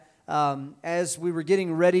as we were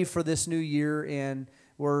getting ready for this new year, and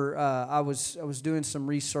I was doing some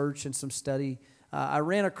research and some study, I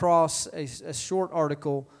ran across a short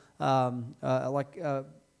article, a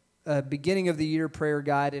beginning of the year prayer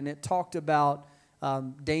guide, and it talked about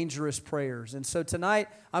dangerous prayers. And so tonight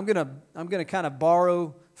I'm gonna kind of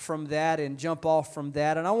borrow from that and jump off from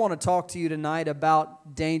that, and I want to talk to you tonight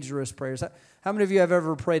about dangerous prayers. How many of you have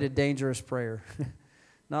ever prayed a dangerous prayer?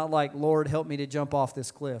 Not like, Lord, help me to jump off this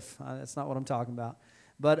cliff. That's not what I'm talking about.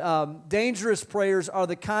 But dangerous prayers are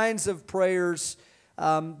the kinds of prayers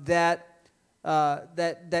that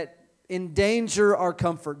endanger our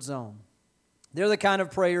comfort zone. They're the kind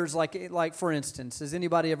of prayers like for instance, has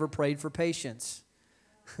anybody ever prayed for patience?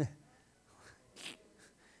 In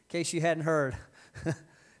case you hadn't heard,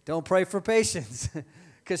 don't pray for patience,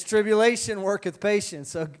 because tribulation worketh patience.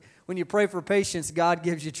 So when you pray for patience, God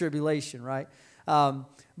gives you tribulation, right?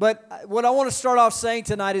 But what I want to start off saying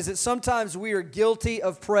tonight is that sometimes we are guilty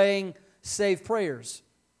of praying safe prayers.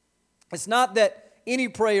 It's not that any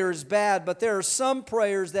prayer is bad, but there are some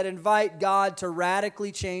prayers that invite God to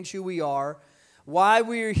radically change who we are, why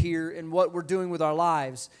we are here, and what we're doing with our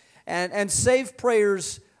lives. And safe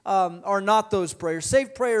prayers are not those prayers.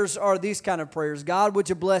 Safe prayers are these kind of prayers. God, would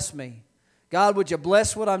you bless me? God, would you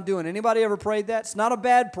bless what I'm doing? Anybody ever prayed that? It's not a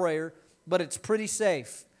bad prayer, but it's pretty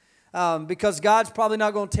safe. Because God's probably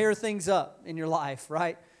not going to tear things up in your life,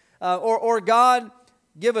 right? Or God,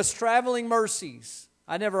 give us traveling mercies.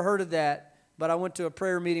 I never heard of that, but I went to a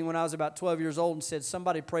prayer meeting when I was about 12 years old and said,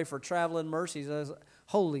 somebody pray for traveling mercies. I was like,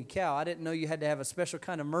 holy cow, I didn't know you had to have a special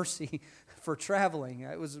kind of mercy for traveling.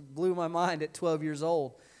 It blew my mind at 12 years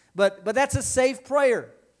old. But that's a safe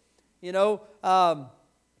prayer. You know,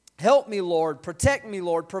 help me, Lord. Protect me,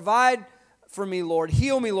 Lord. Provide for me, Lord.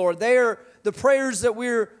 Heal me, Lord. They are the prayers that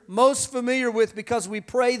we're most familiar with because we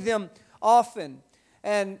pray them often.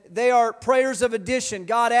 And they are prayers of addition.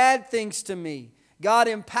 God, add things to me. God,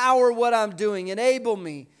 empower what I'm doing. Enable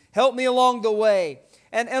me. Help me along the way.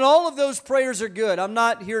 And all of those prayers are good. I'm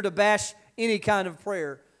not here to bash any kind of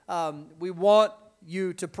prayer. We want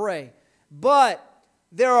you to pray. But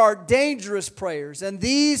there are dangerous prayers, and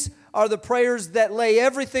these are the prayers that lay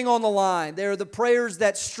everything on the line. They are the prayers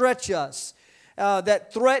that stretch us,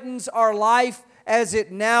 that threatens our life as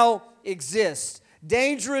it now exists.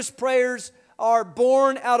 Dangerous prayers are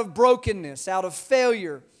born out of brokenness, out of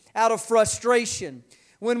failure, out of frustration.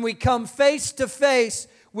 When we come face to face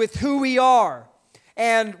with who we are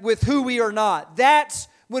and with who we are not, that's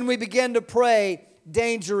when we begin to pray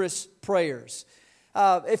dangerous prayers.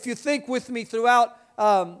 If you think with me throughout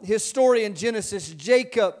his story in Genesis,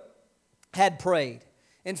 Jacob had prayed.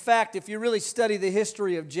 In fact, if you really study the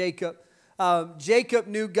history of Jacob, Jacob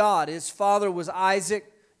knew God. His father was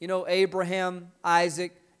Isaac, Abraham,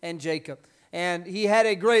 Isaac, and Jacob. And he had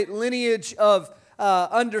a great lineage of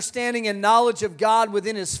understanding and knowledge of God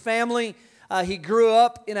within his family. He grew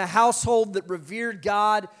up in a household that revered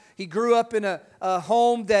God. He grew up in a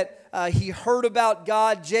home that he heard about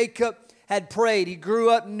God. Jacob had prayed. He grew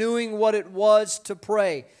up knowing what it was to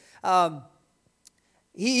pray.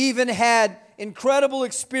 He even had incredible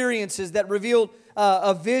experiences that revealed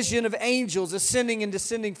a vision of angels ascending and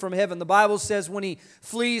descending from heaven. The Bible says when he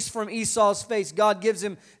flees from Esau's face, God gives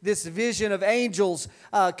him this vision of angels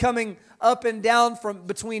coming up and down from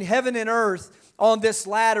between heaven and earth on this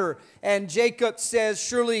ladder. And Jacob says,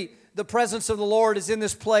 surely the presence of the Lord is in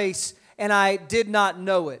this place, and I did not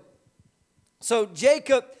know it. So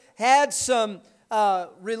Jacob had some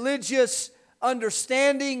religious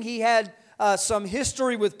understanding. He had some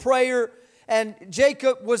history with prayer. And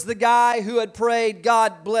Jacob was the guy who had prayed,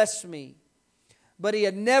 God bless me. But he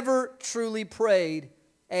had never truly prayed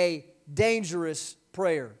a dangerous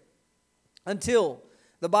prayer. Until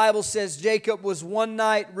the Bible says Jacob was one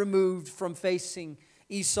night removed from facing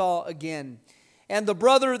Esau again. And the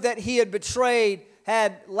brother that he had betrayed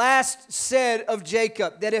had last said of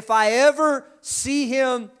Jacob that if I ever see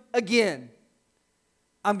him again,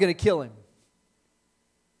 I'm going to kill him.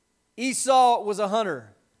 Esau was a hunter.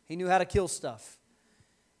 He knew how to kill stuff.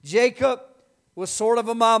 Jacob was sort of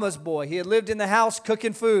a mama's boy. He had lived in the house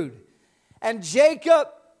cooking food. And Jacob,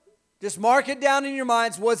 just mark it down in your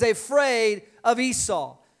minds, was afraid of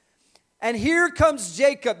Esau. And here comes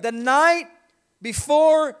Jacob the night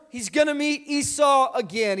before he's going to meet Esau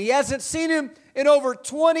again. He hasn't seen him in over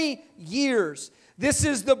 20 years. This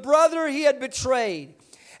is the brother he had betrayed.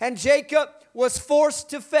 And Jacob was forced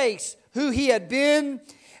to face who he had been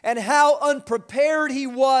and how unprepared he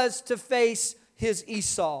was to face his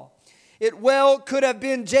Esau. It well could have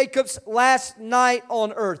been Jacob's last night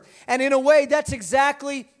on earth. And in a way, that's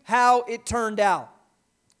exactly how it turned out.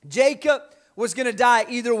 Jacob was going to die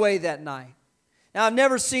either way that night. Now, I've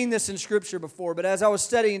never seen this in Scripture before, but as I was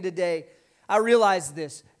studying today, I realized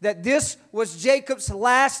this, that this was Jacob's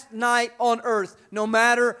last night on earth, no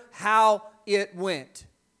matter how it went.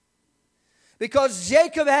 Because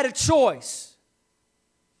Jacob had a choice.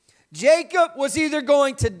 Jacob was either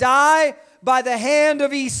going to die by the hand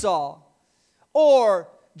of Esau, or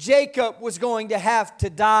Jacob was going to have to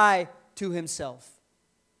die to himself.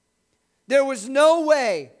 There was no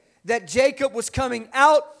way that Jacob was coming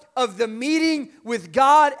out of the meeting with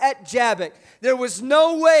God at Jabbok. There was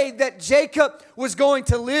no way that Jacob was going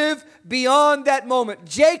to live beyond that moment.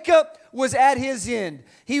 Jacob was at his end.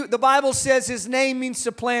 The Bible says his name means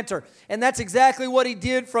supplanter, and that's exactly what he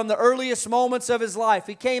did from the earliest moments of his life.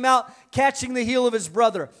 He came out catching the heel of his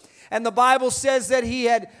brother, and the Bible says that he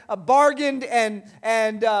had bargained and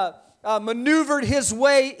maneuvered his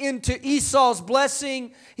way into Esau's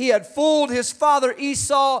blessing. He had fooled his father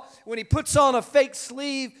Esau when he puts on a fake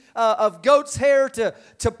sleeve of goat's hair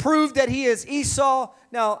to prove that he is Esau.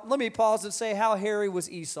 Now, let me pause and say, how hairy was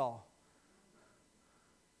Esau?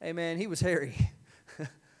 Amen. He was hairy.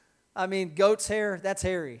 I mean, goat's hair, that's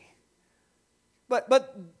hairy.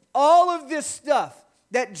 But all of this stuff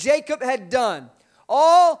that Jacob had done,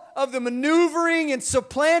 all of the maneuvering and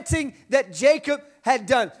supplanting that Jacob had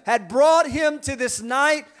done, had brought him to this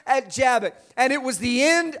night at Jabbok. And it was the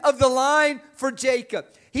end of the line for Jacob.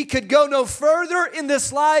 He could go no further in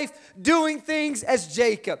this life doing things as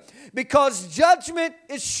Jacob, because judgment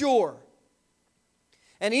is sure.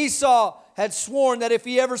 And Esau had sworn that if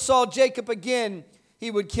he ever saw Jacob again, he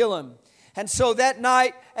would kill him. And so that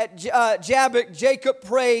night at Jabbok, Jacob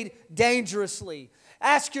prayed dangerously.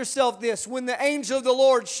 Ask yourself this: when the angel of the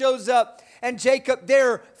Lord shows up and Jacob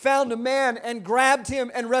there found a man and grabbed him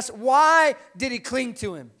and wrestled, why did he cling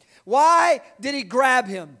to him? Why did he grab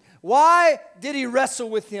him? Why did he wrestle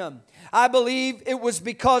with him? I believe it was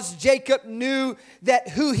because Jacob knew that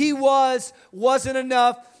who he was wasn't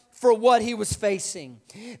enough for what he was facing.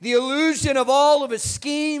 The illusion of all of his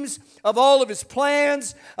schemes, of all of his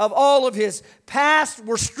plans, of all of his past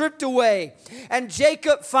were stripped away. And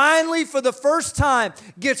Jacob finally, for the first time,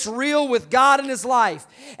 gets real with God in his life.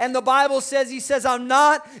 And the Bible says, he says, I'm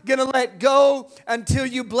not going to let go until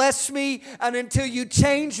you bless me and until you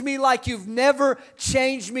change me like you've never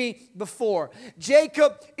changed me before.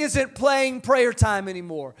 Jacob isn't playing prayer time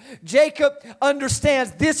anymore. Jacob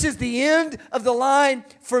understands this is the end of the line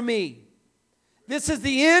for me. This is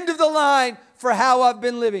the end of the line for how I've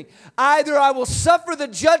been living. Either I will suffer the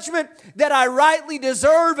judgment that I rightly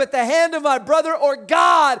deserve at the hand of my brother, or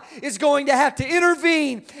God is going to have to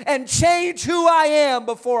intervene and change who I am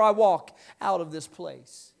before I walk out of this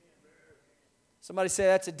place. Somebody say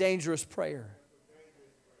that's a dangerous prayer.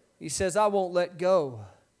 He says, I won't let go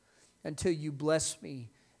until you bless me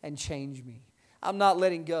and change me. I'm not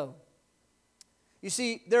letting go. You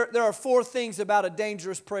see, there are four things about a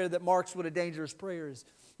dangerous prayer that marks what a dangerous prayer is.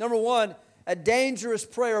 Number one, a dangerous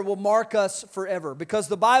prayer will mark us forever, because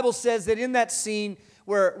the Bible says that in that scene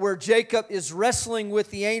where Jacob is wrestling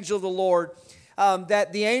with the angel of the Lord,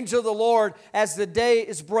 that the angel of the Lord, as the day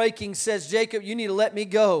is breaking, says, Jacob, you need to let me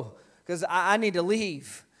go because I need to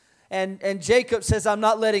leave. And Jacob says, I'm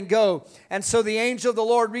not letting go. And so the angel of the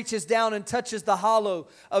Lord reaches down and touches the hollow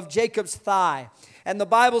of Jacob's thigh. And the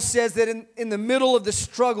Bible says that in the middle of the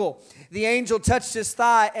struggle, the angel touched his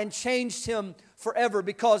thigh and changed him forever,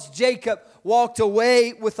 because Jacob walked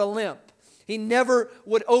away with a limp. He never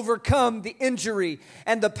would overcome the injury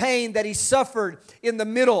and the pain that he suffered in the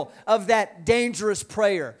middle of that dangerous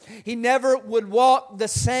prayer. He never would walk the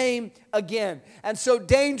same again. And so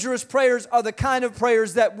dangerous prayers are the kind of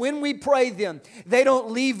prayers that when we pray them, they don't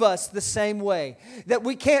leave us the same way. That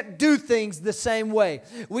we can't do things the same way.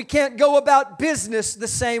 We can't go about business the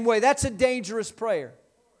same way. That's a dangerous prayer.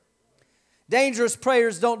 Dangerous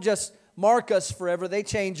prayers don't just mark us forever, they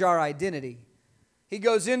change our identity. He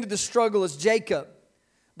goes into the struggle as Jacob,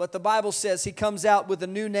 but the Bible says he comes out with a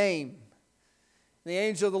new name. The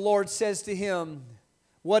angel of the Lord says to him,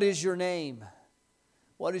 what is your name?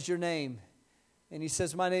 What is your name? And he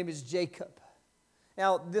says, my name is Jacob.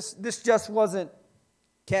 Now, this just wasn't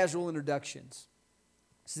casual introductions.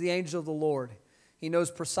 This is the angel of the Lord. He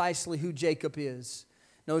knows precisely who Jacob is,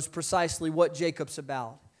 knows precisely what Jacob's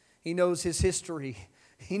about. He knows his history.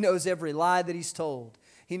 He knows every lie that he's told.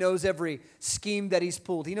 He knows every scheme that he's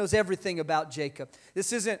pulled. He knows everything about Jacob.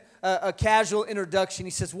 This isn't a casual introduction.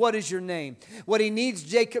 He says, what is your name? What he needs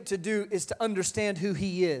Jacob to do is to understand who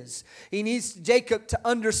he is. He needs Jacob to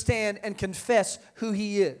understand and confess who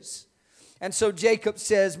he is. And so Jacob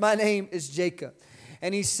says, my name is Jacob.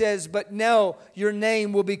 And he says, but now your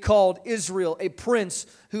name will be called Israel, a prince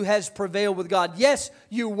who has prevailed with God. Yes,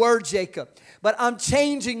 you were Jacob, but I'm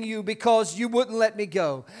changing you because you wouldn't let me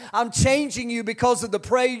go. I'm changing you because of the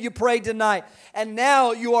prayer you prayed tonight. And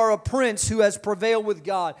now you are a prince who has prevailed with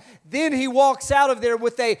God. Then he walks out of there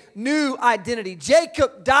with a new identity.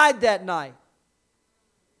 Jacob died that night.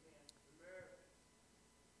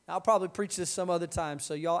 I'll probably preach this some other time,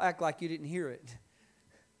 so y'all act like you didn't hear it.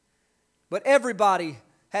 But everybody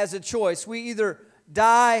has a choice. We either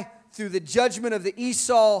die through the judgment of the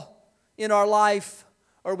Esau in our life,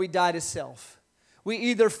 or we die to self. We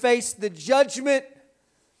either face the judgment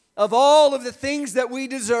of all of the things that we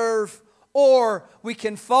deserve, or we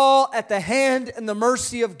can fall at the hand and the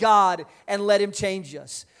mercy of God and let Him change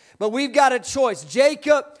us. But we've got a choice.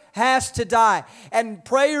 Jacob has to die. And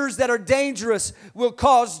prayers that are dangerous will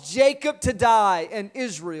cause Jacob to die and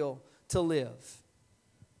Israel to live.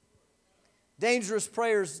 Dangerous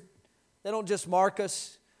prayers, they don't just mark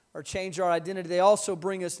us or change our identity. They also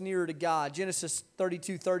bring us nearer to God. Genesis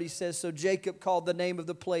 32:30 says, so Jacob called the name of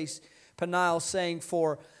the place Peniel, saying,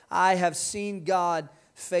 for I have seen God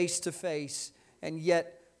face to face, and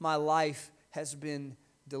yet my life has been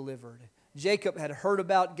delivered. Jacob had heard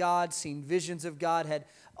about God, seen visions of God, had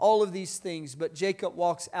all of these things, but Jacob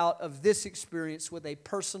walks out of this experience with a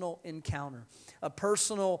personal encounter, a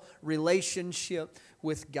personal relationship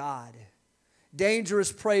with God.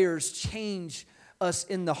 Dangerous prayers change us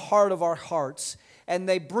in the heart of our hearts, and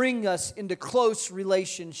they bring us into close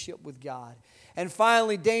relationship with God. And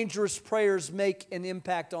finally, dangerous prayers make an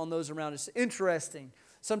impact on those around us. Interesting.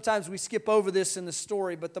 Sometimes we skip over this in the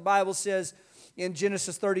story, but the Bible says in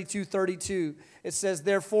Genesis 32:32, it says,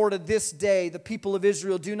 therefore to this day the people of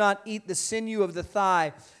Israel do not eat the sinew of the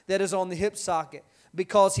thigh that is on the hip socket,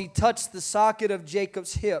 because he touched the socket of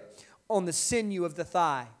Jacob's hip on the sinew of the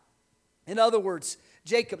thigh. In other words,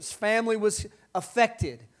 Jacob's family was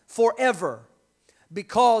affected forever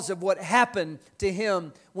because of what happened to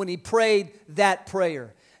him when he prayed that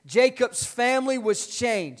prayer. Jacob's family was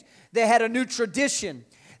changed. They had a new tradition.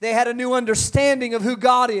 They had a new understanding of who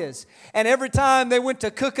God is. And every time they went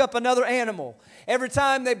to cook up another animal, every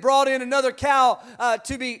time they brought in another cow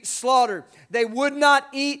to be slaughtered, they would not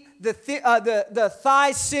eat the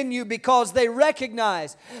thigh sinew, because they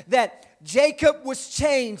recognized that Jacob was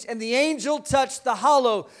changed and the angel touched the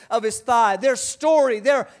hollow of his thigh. Their story,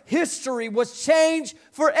 their history was changed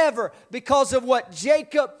forever because of what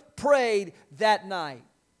Jacob prayed that night.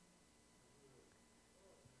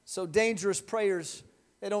 So dangerous prayers,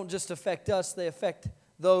 they don't just affect us, they affect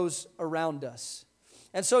those around us.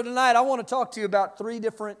 And so tonight I want to talk to you about 3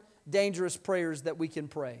 different dangerous prayers that we can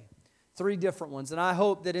pray. 3 different ones. And I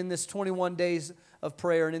hope that in this 21 days of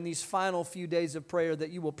prayer and in these final few days of prayer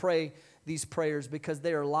that you will pray these prayers, because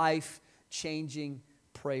they are life-changing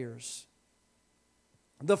prayers.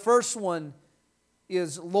 The first one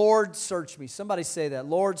is, Lord, search me. Somebody say that.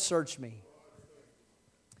 Lord, search me.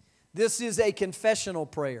 This is a confessional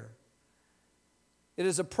prayer. It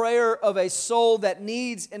is a prayer of a soul that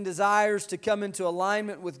needs and desires to come into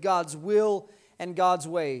alignment with God's will and God's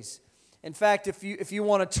ways. In fact, if you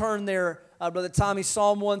want to turn there, Brother Tommy,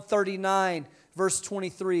 Psalm 139, verse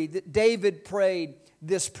 23, David prayed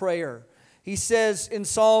this prayer. He says in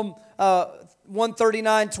Psalm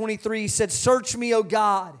 139:23, he said, search me, O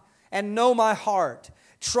God, and know my heart.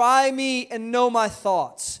 Try me and know my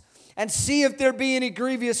thoughts, and see if there be any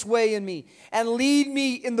grievous way in me, and lead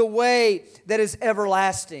me in the way that is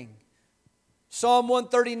everlasting. Psalm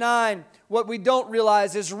 139, what we don't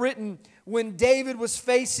realize, is written when David was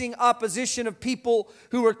facing opposition of people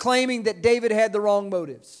who were claiming that David had the wrong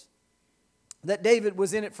motives, that David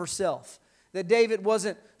was in it for self, that David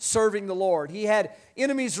wasn't serving the Lord. He had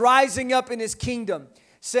enemies rising up in his kingdom,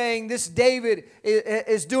 saying this David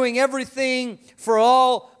is doing everything for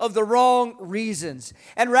all of the wrong reasons.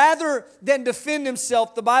 And rather than defend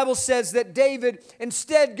himself, the Bible says that David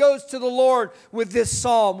instead goes to the Lord with this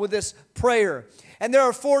psalm, with this prayer. And there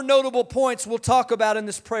are 4 notable points we'll talk about in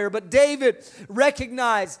this prayer. But David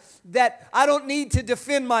recognized that I don't need to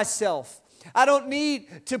defend myself. I don't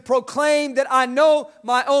need to proclaim that I know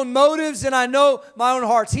my own motives and I know my own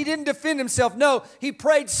hearts. He didn't defend himself. No, he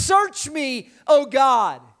prayed, search me, O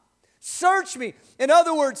God. Search me. In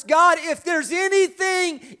other words, God, if there's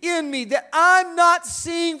anything in me that I'm not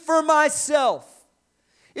seeing for myself,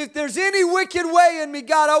 if there's any wicked way in me,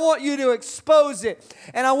 God, I want you to expose it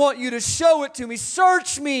and I want you to show it to me.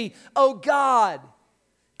 Search me, O God,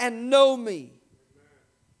 and know me.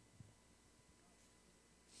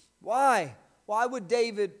 Why? Why would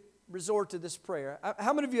David resort to this prayer?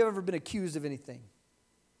 How many of you have ever been accused of anything?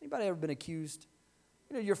 Anybody ever been accused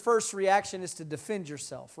Your first reaction is to defend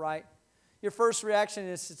yourself, right? Your first reaction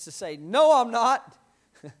is to say, no, I'm not.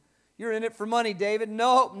 You're in it for money, David.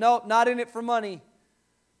 No, not in it for money.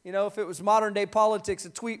 If it was modern day politics, a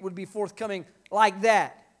tweet would be forthcoming like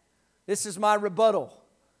that. This is my rebuttal.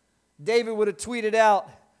 David would have tweeted out,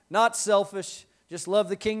 not selfish, just love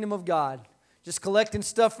the kingdom of God. Just collecting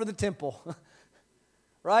stuff for the temple.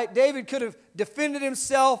 Right? David could have defended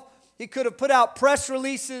himself. He could have put out press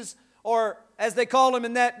releases, or as they call them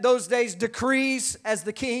in those days, decrees as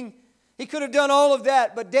the king. He could have done all of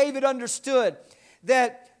that, but David understood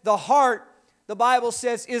that the heart, the Bible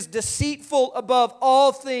says, is deceitful above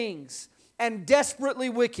all things and desperately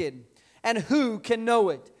wicked, and who can know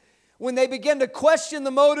it? When they begin to question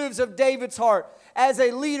the motives of David's heart, as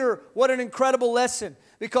a leader, what an incredible lesson.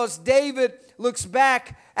 Because David looks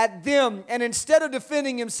back at them, and instead of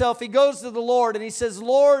defending himself, he goes to the Lord and he says,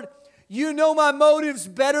 Lord, you know my motives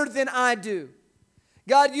better than I do.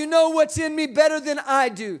 God, you know what's in me better than I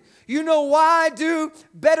do. You know why I do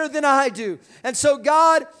better than I do. And so,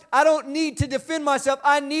 God, I don't need to defend myself.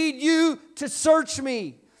 I need you to search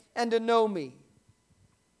me and to know me.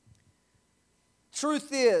 Truth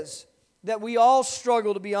is that we all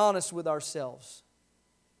struggle to be honest with ourselves.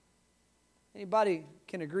 Anybody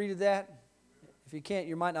can agree to that? If you can't,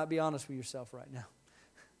 you might not be honest with yourself right now.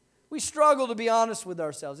 We struggle to be honest with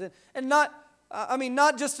ourselves. And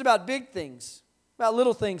not just about big things, about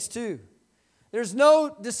little things too. There's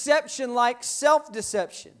no deception like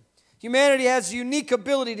self-deception. Humanity has a unique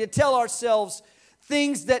ability to tell ourselves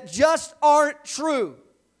things that just aren't true,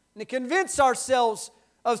 and to convince ourselves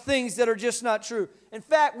of things that are just not true. In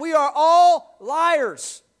fact, we are all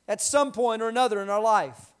liars at some point or another in our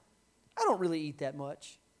life. I don't really eat that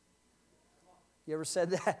much. You ever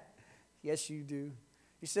said that? Yes, you do.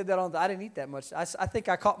 You said that I didn't eat that much. I think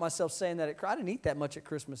I caught myself saying that I didn't eat that much at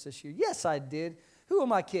Christmas this year. Yes, I did. Who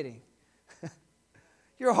am I kidding?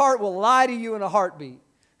 Your heart will lie to you in a heartbeat.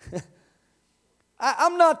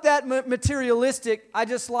 I'm not that materialistic. I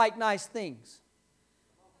just like nice things.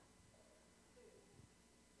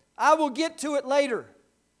 I will get to it later.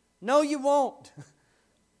 No, you won't.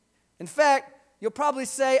 In fact, you'll probably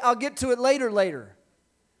say, I'll get to it later.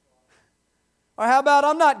 Or how about,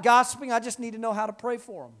 I'm not gossiping, I just need to know how to pray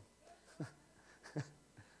for them.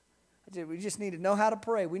 We just need to know how to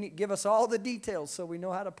pray. We need to give us all the details so we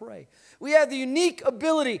know how to pray. We have the unique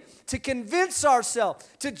ability to convince ourselves,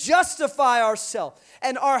 to justify ourselves,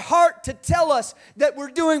 and our heart to tell us that we're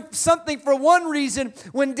doing something for one reason,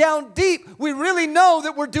 when down deep we really know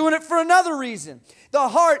that we're doing it for another reason. The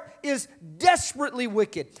heart is desperately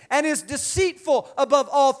wicked and is deceitful above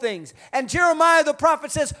all things. And Jeremiah the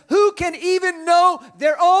prophet says, who can even know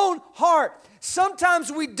their own heart?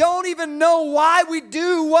 Sometimes we don't even know why we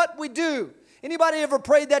do what we do. Anybody ever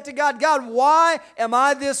prayed that to God? God, why am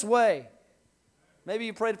I this way? Maybe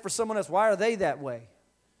you prayed for someone else. Why are they that way?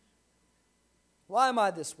 Why am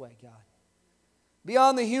I this way, God?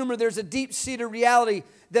 Beyond the humor, there's a deep-seated reality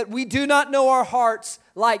that we do not know our hearts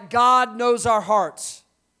like God knows our hearts.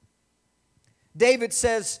 David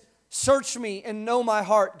says, search me and know my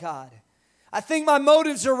heart, God. I think my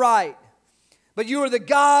motives are right, but you are the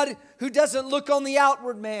God who doesn't look on the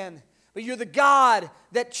outward man, but you're the God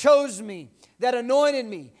that chose me, that anointed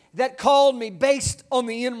me, that called me based on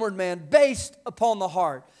the inward man, based upon the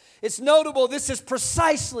heart. It's notable, this is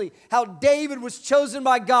precisely how David was chosen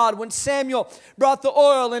by God. When Samuel brought the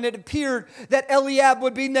oil and it appeared that Eliab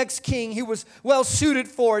would be next king, he was well suited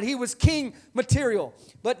for it. He was king material.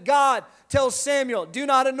 But God tells Samuel, do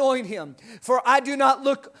not anoint him, for I do not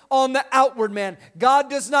look on the outward man. God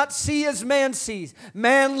does not see as man sees.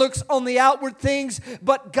 Man looks on the outward things,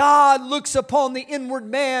 but God looks upon the inward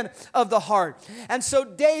man of the heart. And so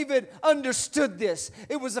David understood this.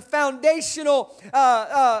 It was a foundational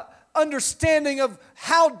understanding of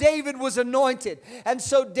how David was anointed. And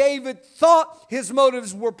so David thought his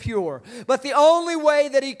motives were pure. But the only way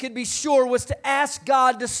that he could be sure was to ask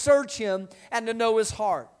God to search him and to know his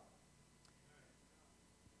heart.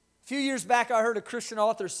 A few years back, I heard a Christian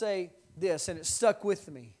author say this, and it stuck with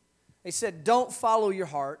me. They said, don't follow your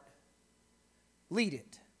heart, lead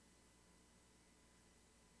it.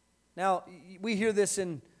 Now, we hear this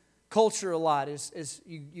in culture a lot, is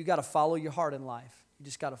you got to follow your heart in life. You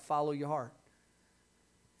just got to follow your heart.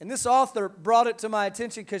 And this author brought it to my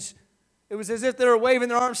attention because it was as if they were waving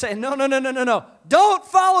their arms saying, no. Don't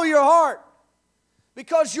follow your heart.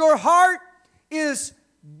 Because your heart is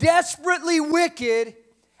desperately wicked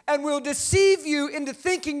and will deceive you into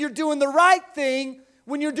thinking you're doing the right thing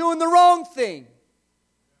when you're doing the wrong thing.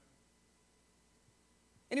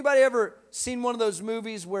 Anybody ever seen one of those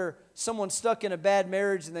movies where someone's stuck in a bad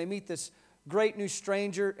marriage and they meet this Great New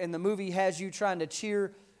Stranger, and the movie has you trying to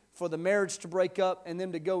cheer for the marriage to break up and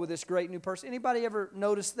them to go with this great new person. Anybody ever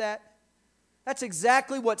notice that? That's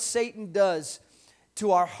exactly what Satan does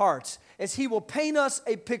to our hearts, as he will paint us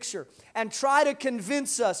a picture and try to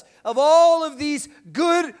convince us of all of these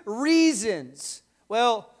good reasons.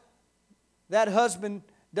 Well, that husband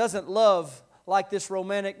doesn't love like this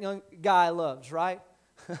romantic young guy loves, right?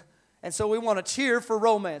 And so we want to cheer for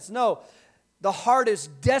romance. No, the heart is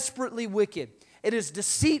desperately wicked. It is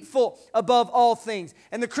deceitful above all things.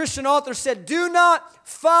 And the Christian author said, do not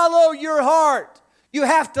follow your heart. You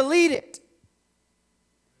have to lead it.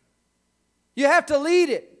 You have to lead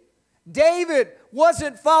it. David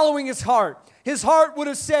wasn't following his heart. His heart would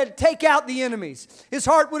have said, take out the enemies. His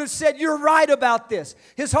heart would have said, you're right about this.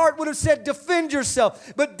 His heart would have said, defend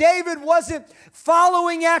yourself. But David wasn't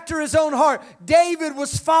following after his own heart. David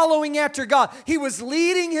was following after God. He was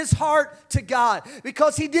leading his heart to God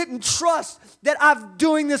because he didn't trust that I'm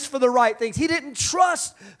doing this for the right things. He didn't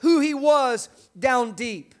trust who he was down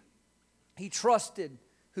deep. He trusted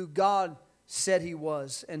who God said he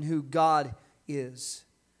was and who God is.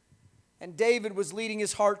 And David was leading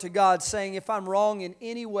his heart to God, saying, if I'm wrong in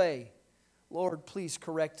any way, Lord, please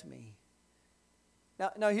correct me.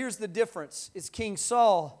 Now here's the difference. It's King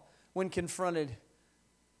Saul, when confronted,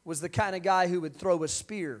 was the kind of guy who would throw a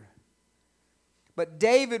spear. But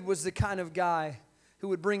David was the kind of guy who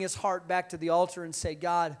would bring his heart back to the altar and say,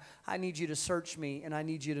 God, I need you to search me and I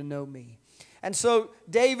need you to know me. And so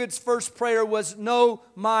David's first prayer was, know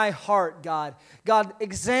my heart, God. God,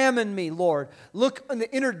 examine me, Lord. Look in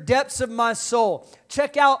the inner depths of my soul.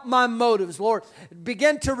 Check out my motives, Lord.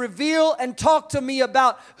 Begin to reveal and talk to me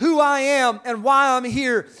about who I am and why I'm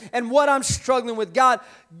here and what I'm struggling with. God,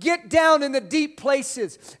 get down in the deep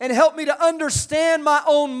places and help me to understand my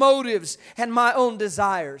own motives and my own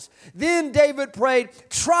desires. Then David prayed,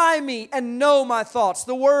 try me and know my thoughts.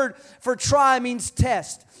 The word for try means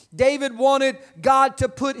test. David wanted God to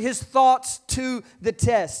put his thoughts to the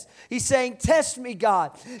test. He's saying, test me,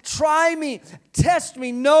 God. Try me. Test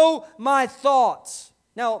me. Know my thoughts.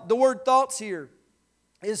 Now, the word thoughts here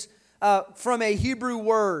is from a Hebrew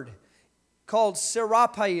word called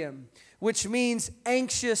serapayim, which means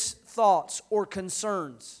anxious thoughts or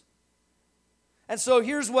concerns. And so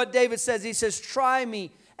here's what David says. He says, try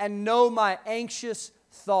me and know my anxious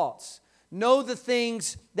thoughts. Know the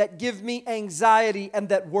things that give me anxiety and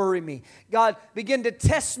that worry me. God, begin to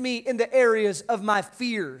test me in the areas of my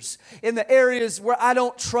fears, in the areas where I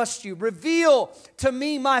don't trust you. Reveal to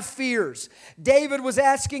me my fears. David was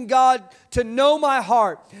asking God to know my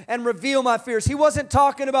heart and reveal my fears. He wasn't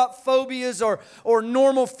talking about phobias or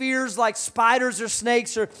normal fears like spiders or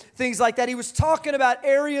snakes or things like that. He was talking about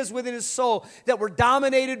areas within his soul that were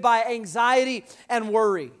dominated by anxiety and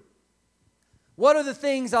worry. What are the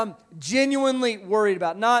things I'm genuinely worried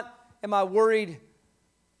about? Not am I worried,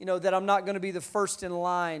 that I'm not going to be the first in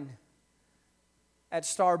line at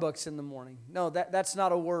Starbucks in the morning. No, that's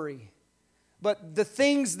not a worry. But the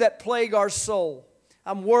things that plague our soul,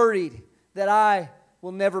 I'm worried that I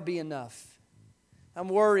will never be enough. I'm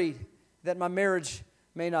worried that my marriage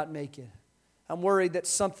may not make it. I'm worried that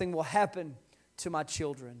something will happen to my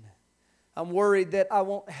children. I'm worried that I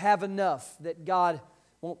won't have enough, that God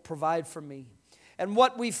won't provide for me. And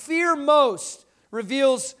what we fear most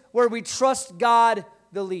reveals where we trust God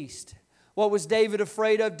the least. What was David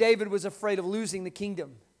afraid of? David was afraid of losing the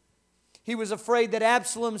kingdom. He was afraid that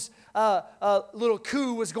Absalom's little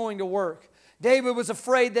coup was going to work. David was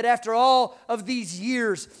afraid that after all of these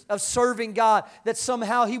years of serving God, that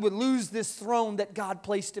somehow he would lose this throne that God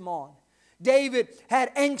placed him on. David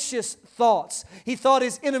had anxious thoughts. He thought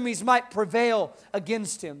his enemies might prevail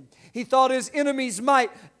against him. He thought his enemies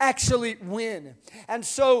might actually win. And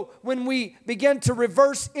so when we begin to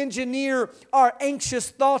reverse engineer our anxious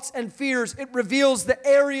thoughts and fears, it reveals the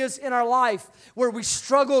areas in our life where we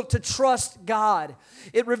struggle to trust God.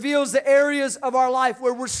 It reveals the areas of our life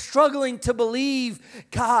where we're struggling to believe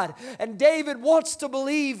God. And David wants to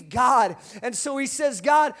believe God. And so he says,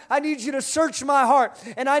 God, I need you to search my heart.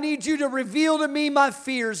 And I need you to reveal to me my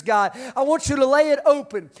fears, God. I want you to lay it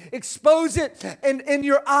open. Expose it in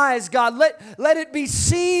your eyes, God. Let it be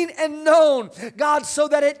seen and known, God, so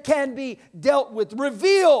that it can be dealt with.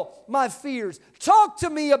 Reveal my fears. Talk to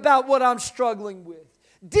me about what I'm struggling with.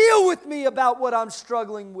 Deal with me about what I'm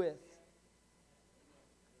struggling with.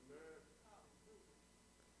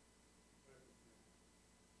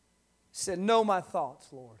 He said, know my thoughts,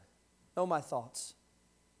 Lord. Know my thoughts.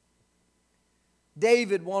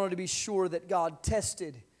 David wanted to be sure that God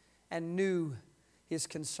tested and knew his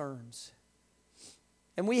concerns.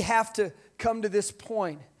 And we have to come to this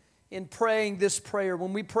point in praying this prayer,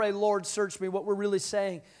 when we pray, Lord, search me, what we're really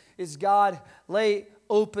saying is, God, lay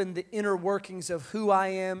open the inner workings of who I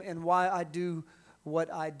am and why I do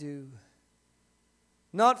what I do.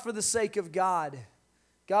 Not for the sake of God.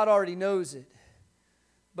 God already knows it.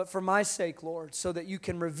 But for my sake, Lord, so that you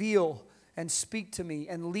can reveal and speak to me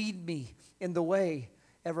and lead me in the way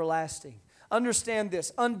everlasting. Understand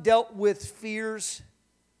this, undealt with fears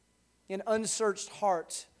in unsearched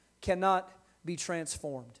hearts cannot be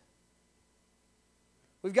transformed.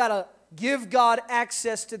 We've got to give God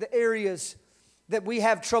access to the areas that we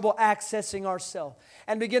have trouble accessing ourselves,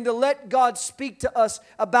 and begin to let God speak to us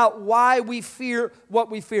about why we fear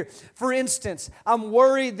what we fear. For instance, I'm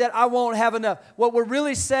worried that I won't have enough. What we're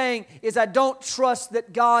really saying is, I don't trust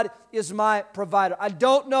that God is my provider. I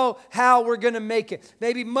don't know how we're going to make it.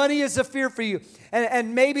 Maybe money is a fear for you,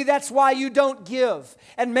 and maybe that's why you don't give,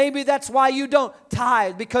 and maybe that's why you don't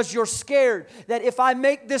tithe, because you're scared that if I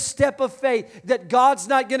make this step of faith, that God's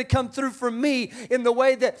not going to come through for me in the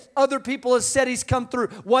way that other people have said He's come through.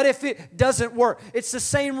 What if it doesn't work? It's the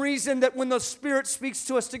same reason that when the Spirit speaks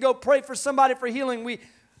to us to go pray for somebody for healing,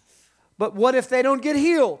 but what if they don't get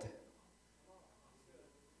healed?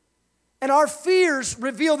 And our fears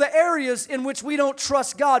reveal the areas in which we don't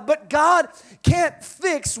trust God. But God can't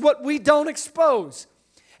fix what we don't expose.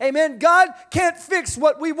 Amen. God can't fix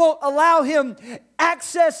what we won't allow Him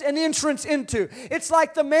access and entrance into. It's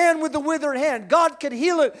like the man with the withered hand. God could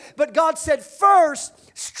heal it, but God said,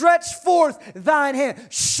 first, stretch forth thine hand.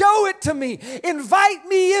 Show it to me. Invite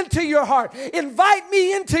me into your heart. Invite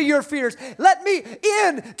me into your fears. Let me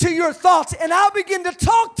in to your thoughts, and I'll begin to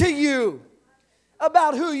talk to you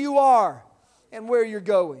about who you are and where you're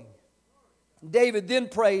going. David then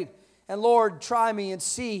prayed, and Lord, try me and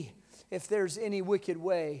see if there's any wicked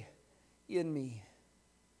way in me.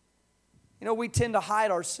 You know, we tend to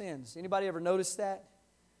hide our sins. Anybody ever notice that?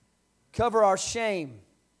 Cover our shame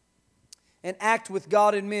and act with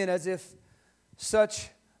God and men as if such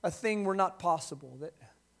a thing were not possible, that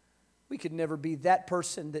we could never be that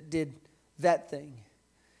person that did that thing.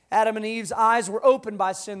 Adam and Eve's eyes were opened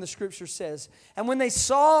by sin, the Scripture says. And when they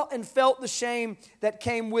saw and felt the shame that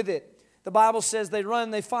came with it, the Bible says they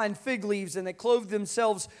run, they find fig leaves, and they clothed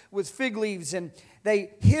themselves with fig leaves, and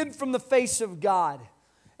they hid from the face of God.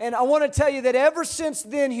 And I want to tell you that ever since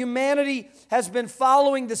then, humanity has been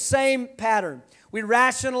following the same pattern. We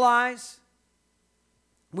rationalize,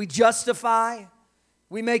 we justify,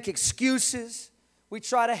 we make excuses, we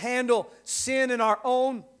try to handle sin in our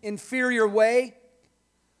own inferior way.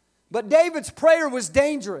 But David's prayer was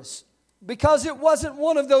dangerous because it wasn't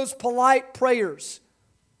one of those polite prayers.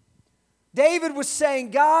 David was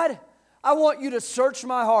saying, God, I want you to search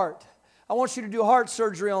my heart. I want you to do heart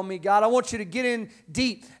surgery on me, God. I want you to get in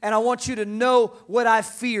deep, and I want you to know what I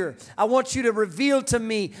fear. I want you to reveal to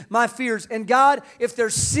me my fears. And God, if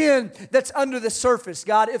there's sin that's under the surface,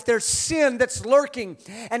 God, if there's sin that's lurking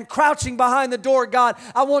and crouching behind the door, God,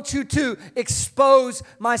 I want you to expose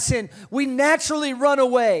my sin. We naturally run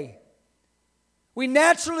away. We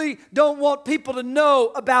naturally don't want people to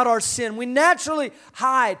know about our sin. We naturally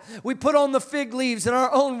hide. We put on the fig leaves in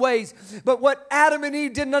our own ways. But what Adam and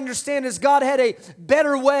Eve didn't understand is God had a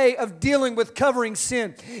better way of dealing with covering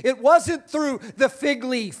sin. It wasn't through the fig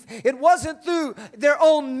leaf. It wasn't through their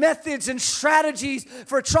own methods and strategies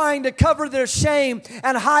for trying to cover their shame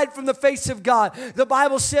and hide from the face of God. The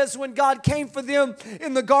Bible says when God came for them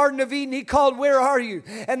in the Garden of Eden, He called, "Where are you?"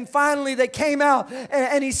 And finally they came out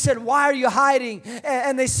and He said, "Why are you hiding?"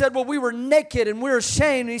 And they said, "Well, we were naked and we're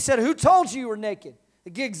ashamed." And He said, "Who told you were naked?" The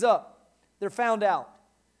gig's up. They're found out.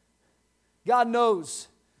 God knows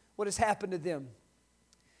what has happened to them.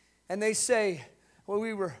 And they say, "Well,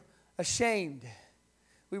 we were ashamed.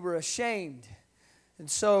 We were ashamed. And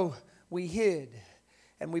so we hid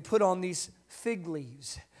and we put on these fig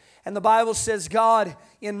leaves." And the Bible says God,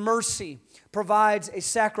 in mercy, provides a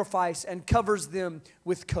sacrifice and covers them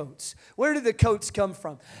with coats. Where did the coats come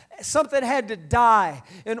from? Something had to die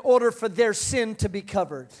in order for their sin to be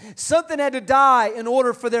covered. Something had to die in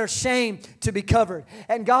order for their shame to be covered.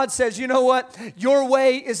 And God says, you know what? Your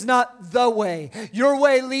way is not the way. Your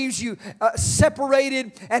way leaves you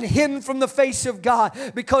separated and hidden from the face of God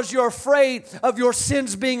because you're afraid of your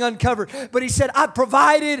sins being uncovered. But He said, I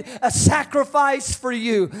provided a sacrifice for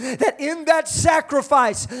you, that in that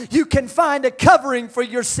sacrifice you can find find a covering for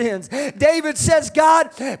your sins. David says, God,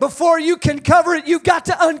 before you can cover it, you've got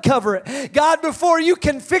to uncover it. God, before you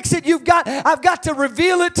can fix it, I've got to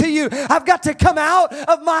reveal it to you. I've got to come out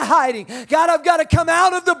of my hiding. God, I've got to come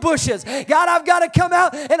out of the bushes. God, I've got to come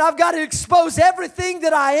out and I've got to expose everything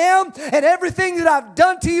that I am and everything that I've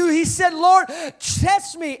done to you. He said, Lord,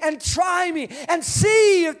 test me and try me and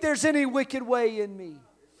see if there's any wicked way in me.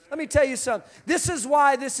 Let me tell you something. This is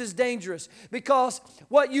why this is dangerous. Because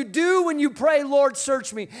what you do when you pray, Lord,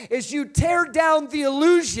 search me, is you tear down the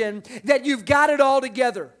illusion that you've got it all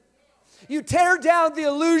together. You tear down the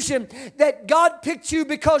illusion that God picked you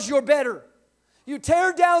because you're better. You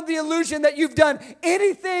tear down the illusion that you've done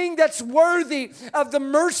anything that's worthy of the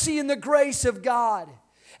mercy and the grace of God.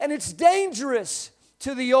 And it's dangerous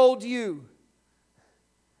to the old you.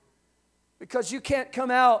 Because you can't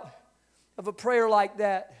come out of a prayer like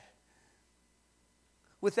that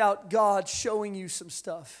without God showing you some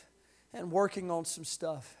stuff and working on some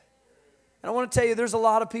stuff. And I want to tell you, there's a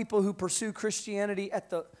lot of people who pursue Christianity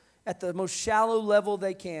at the most shallow level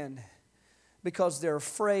they can because they're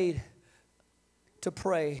afraid to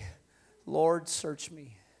pray, Lord, search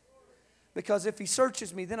me. Because if He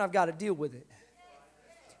searches me, then I've got to deal with it.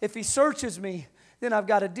 If He searches me, then I've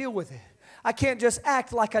got to deal with it. I can't just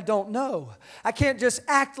act like I don't know. I can't just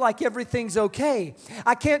act like everything's okay.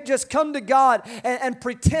 I can't just come to God and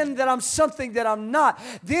pretend that I'm something that I'm not.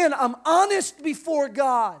 Then I'm honest before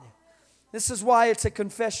God. This is why it's a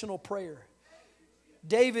confessional prayer.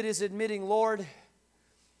 David is admitting, Lord,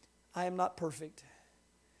 I am not perfect.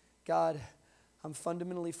 God, I'm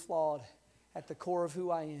fundamentally flawed at the core of who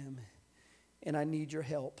I am, and I need your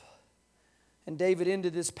help. And David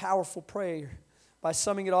ended this powerful prayer by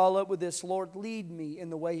summing it all up with this, Lord, lead me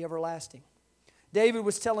in the way everlasting. David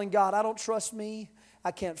was telling God, I don't trust me.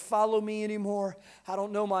 I can't follow me anymore. I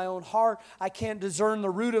don't know my own heart. I can't discern the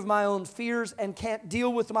root of my own fears and can't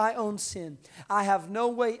deal with my own sin. I have no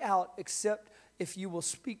way out except if you will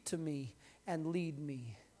speak to me and lead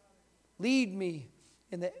me. Lead me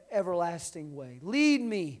in the everlasting way. Lead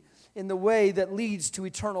me in the way that leads to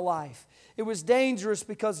eternal life. It was dangerous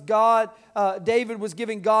because David was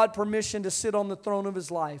giving God permission to sit on the throne of his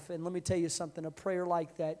life. And let me tell you something, a prayer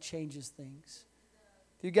like that changes things.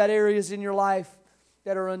 If you've got areas in your life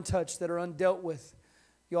that are untouched, that are undealt with,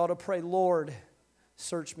 you ought to pray, Lord,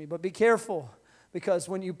 search me. But be careful, because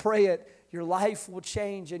when you pray it, your life will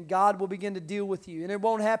change and God will begin to deal with you. And it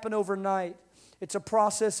won't happen overnight. It's a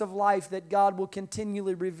process of life that God will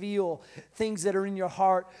continually reveal things that are in your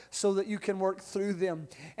heart so that you can work through them.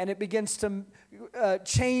 And it begins to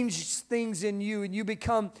change things in you, and you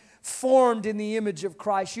become formed in the image of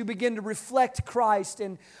Christ. You begin to reflect Christ,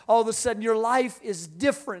 and all of a sudden your life is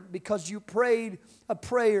different because you prayed a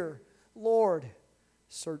prayer, Lord,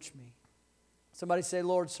 search me. Somebody say,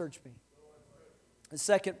 Lord, search me. The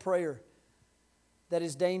second prayer that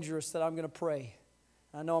is dangerous that I'm going to pray,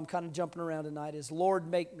 I know I'm kind of jumping around tonight, is Lord,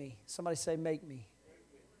 make me. Somebody say, make me.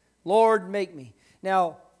 Lord, make me.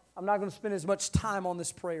 Now, I'm not going to spend as much time on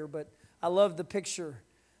this prayer, but I love the picture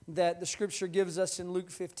that the Scripture gives us in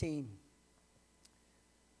Luke 15.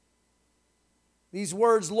 These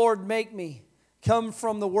words, Lord, make me, come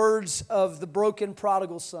from the words of the broken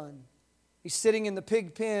prodigal son. He's sitting in the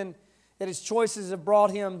pig pen that his choices have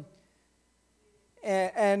brought him,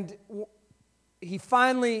 and he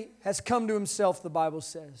finally has come to himself, the Bible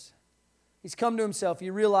says. He's come to himself. He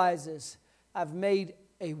realizes, I've made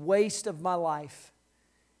a waste of my life,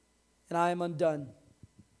 and I am undone.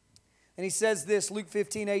 And he says this, Luke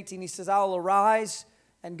 15:18, he says, I will arise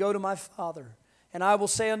and go to my father, and I will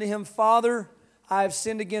say unto him, Father, I have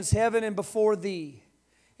sinned against heaven and before thee,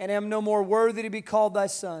 and am no more worthy to be called thy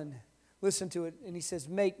son. Listen to it. And he says,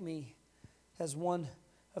 make me as one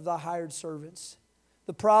of thy hired servants.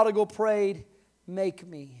 The prodigal prayed, make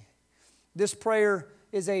me. This prayer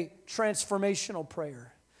is a transformational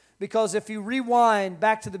prayer. Because if you rewind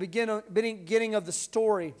back to the beginning of the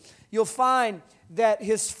story, you'll find that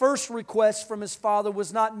his first request from his father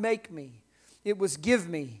was not make me. It was give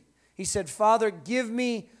me. He said, Father, give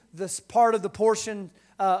me this part of the portion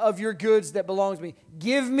of your goods that belongs to me.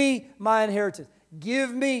 Give me my inheritance.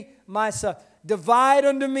 Give me my stuff. Divide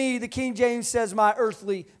unto me, the King James says, my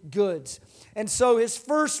earthly goods. And so his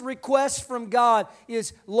first request from God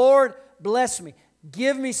is, Lord, bless me.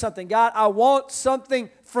 Give me something. God, I want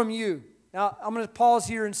something from you. Now, I'm going to pause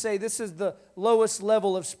here and say this is the lowest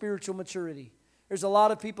level of spiritual maturity. There's a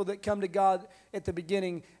lot of people that come to God at the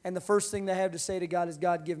beginning, and the first thing they have to say to God is,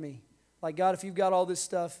 God, give me. Like, God, if you've got all this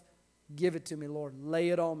stuff, give it to me, Lord. Lay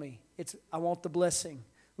it on me. I want the blessing.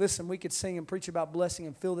 Listen, we could sing and preach about blessing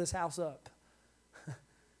and fill this house up.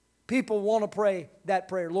 people want to pray that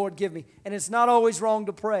prayer, Lord, give me. And it's not always wrong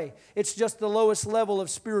to pray. It's just the lowest level of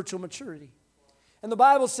spiritual maturity. And the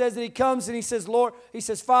Bible says that he comes and he says, Lord, he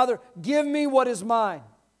says, Father, give me what is mine.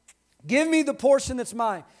 Give me the portion that's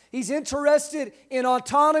mine. He's interested in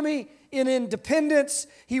autonomy, in independence.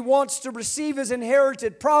 He wants to receive his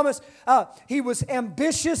inherited promise. He was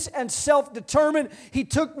ambitious and self-determined. He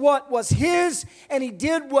took what was his and he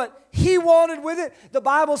did what he wanted with it. The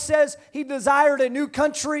Bible says he desired a new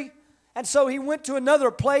country, and so he went to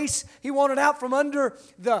another place. He wanted out from under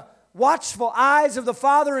the watchful eyes of the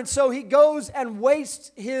Father, and so he goes and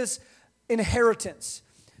wastes his inheritance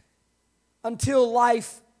until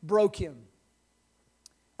life broke him.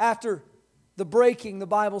 After the breaking, the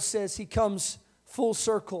Bible says he comes full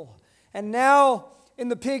circle. And now in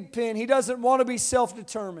the pig pen, he doesn't want to be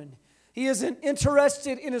self-determined. He isn't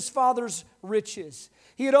interested in his father's riches.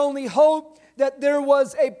 He had only hoped that there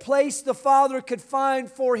was a place the Father could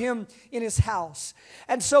find for him in his house.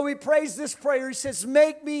 And so he prays this prayer. He says,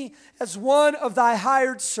 make me as one of thy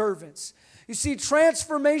hired servants. You see,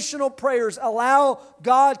 transformational prayers allow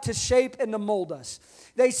God to shape and to mold us.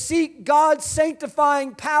 They seek God's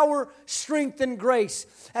sanctifying power, strength, and grace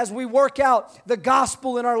as we work out the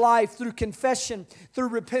gospel in our life through confession, through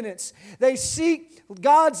repentance. They seek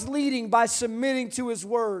God's leading by submitting to His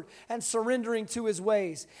Word and surrendering to His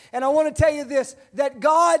ways. And I want to tell you this, that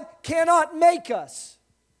God cannot make us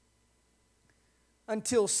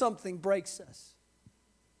until something breaks us.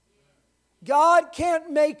 God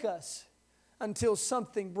can't make us until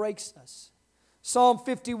something breaks us. Psalm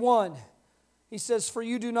 51. He says, for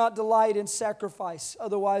you do not delight in sacrifice,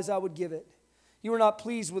 otherwise I would give it. You are not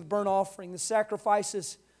pleased with burnt offering. The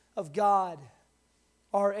sacrifices of God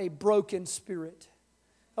are a broken spirit.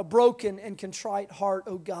 A broken and contrite heart,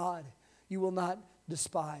 O God, you will not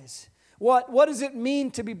despise. What does it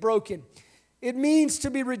mean to be broken? It means to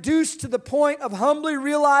be reduced to the point of humbly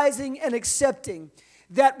realizing and accepting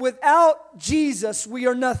that without Jesus we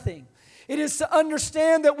are nothing. It is to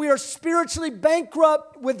understand that we are spiritually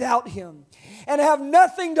bankrupt without Him and have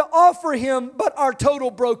nothing to offer Him but our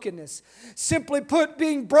total brokenness. Simply put,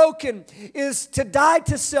 being broken is to die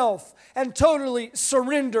to self and totally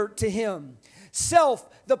surrender to Him. Self,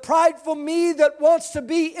 the prideful me that wants to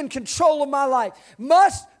be in control of my life,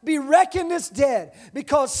 must be reckoned as dead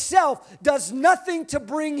because self does nothing to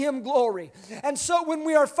bring Him glory. And so when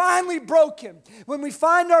we are finally broken, when we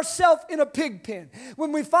find ourselves in a pig pen,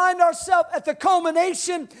 when we find ourselves at the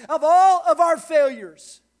culmination of all of our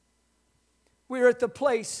failures, we are at the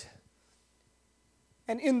place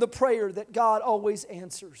and in the prayer that God always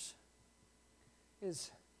answers is,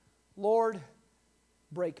 Lord,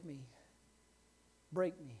 break me.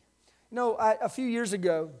 Break me. You know, a few years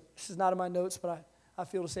ago, this is not in my notes, but I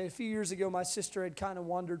feel to say, a few years ago, my sister had kind of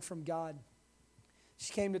wandered from God.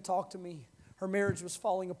 She came to talk to me. Her marriage was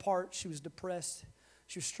falling apart. She was depressed.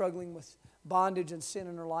 She was struggling with bondage and sin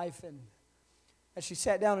in her life. And as she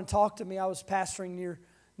sat down and talked to me, I was pastoring near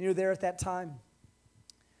there at that time.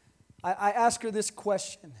 I asked her this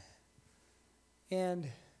question, and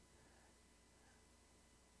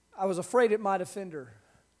I was afraid it might offend her.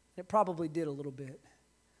 It probably did a little bit.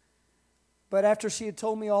 But after she had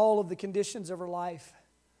told me all of the conditions of her life,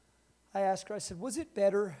 I asked her, I said, was it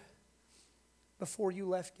better before you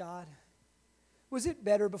left God? Was it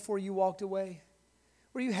better before you walked away?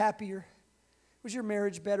 Were you happier? Was your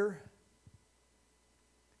marriage better?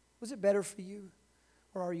 Was it better for you?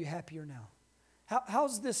 Or are you happier now?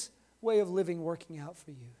 How's this way of living working out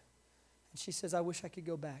for you? And she says, I wish I could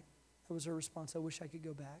go back. That was her response. I wish I could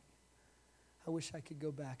go back. I wish I could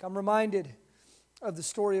go back. I'm reminded of the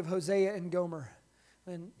story of Hosea and Gomer.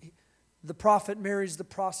 When the prophet marries the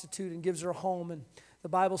prostitute and gives her a home, and the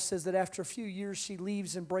Bible says that after a few years she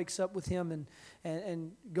leaves and breaks up with him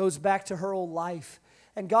and goes back to her old life.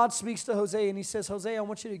 And God speaks to Hosea and He says, Hosea, I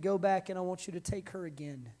want you to go back and I want you to take her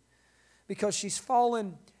again. Because she's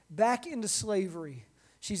fallen back into slavery.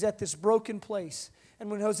 She's at this broken place.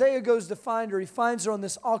 And when Hosea goes to find her, he finds her on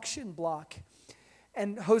this auction block.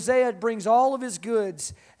 And Hosea brings all of his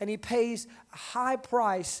goods and he pays a high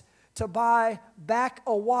price to buy back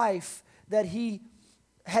a wife that he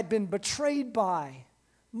had been betrayed by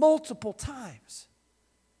multiple times.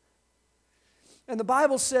 And the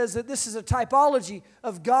Bible says that this is a typology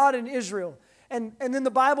of God and Israel. And then the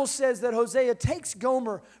Bible says that Hosea takes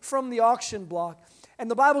Gomer from the auction block. And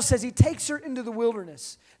the Bible says he takes her into the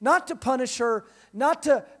wilderness, not to punish her, not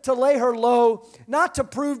to lay her low, not to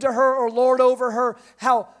prove to her or lord over her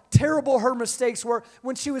how terrible her mistakes were.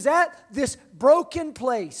 When she was at this broken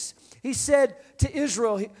place, he said to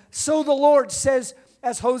Israel, so the Lord says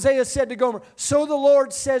as Hosea said to Gomer, so the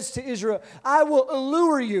Lord says to Israel, I will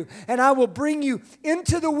allure you and I will bring you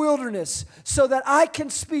into the wilderness so that I can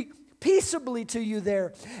speak peaceably to you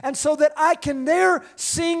there, and so that I can there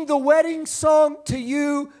sing the wedding song to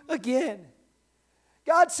you again.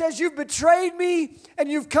 God says, you've betrayed me and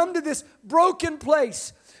you've come to this broken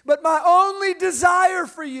place, but my only desire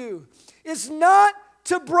for you is not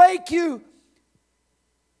to break you,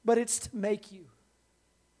 but it's to make you.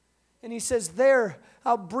 And he says, there,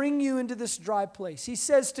 I'll bring you into this dry place. He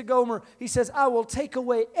says to Gomer, he says, I will take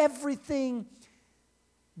away everything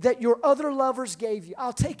that your other lovers gave you.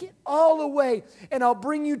 I'll take it all away, and I'll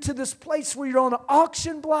bring you to this place where you're on an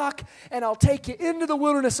auction block, and I'll take you into the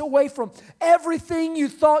wilderness away from everything you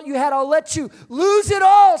thought you had. I'll let you lose it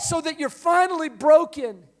all so that you're finally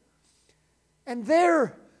broken. And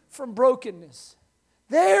there, from brokenness,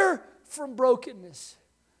 the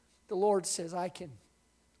Lord says, I can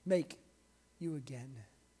make you again.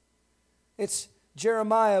 It's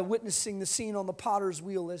Jeremiah witnessing the scene on the potter's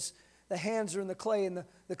wheel as the hands are in the clay and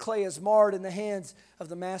the clay is marred in the hands of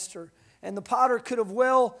the master. And the potter could have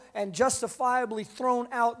well and justifiably thrown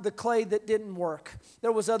out the clay that didn't work.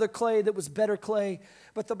 There was other clay that was better clay.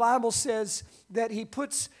 But the Bible says that he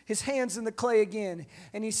puts his hands in the clay again.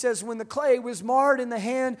 And he says when the clay was marred in the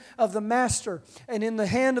hand of the master and in the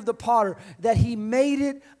hand of the potter, that he made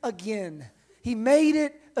it again. He made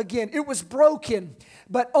it again. It was broken,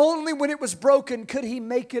 but only when it was broken could he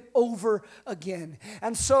make it over again.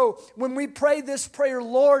 And so when we pray this prayer,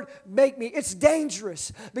 Lord, make me, it's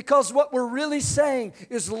dangerous, because what we're really saying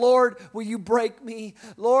is, Lord, will you break me?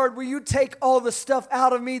 Lord, will you take all the stuff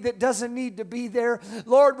out of me that doesn't need to be there?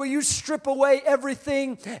 Lord, will you strip away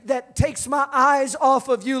everything that takes my eyes off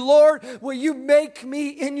of you? Lord, will you make me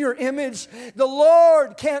in your image? The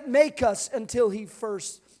Lord can't make us until he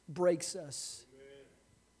first breaks us.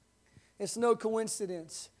 It's no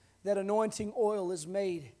coincidence that anointing oil is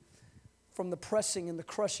made from the pressing and the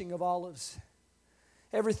crushing of olives.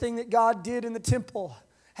 Everything that God did in the temple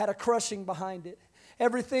had a crushing behind it.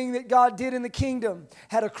 Everything that God did in the kingdom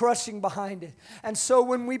had a crushing behind it. And so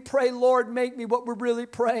when we pray, Lord, make me, what we're really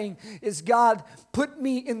praying is, God, put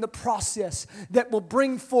me in the process that will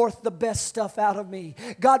bring forth the best stuff out of me.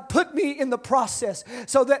 God, put me in the process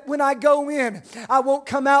so that when I go in, I won't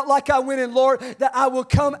come out like I went in, Lord, that I will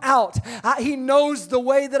come out. He knows the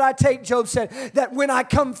way that I take, Job said, that when I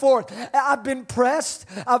come forth, I've been pressed,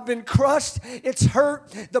 I've been crushed, it's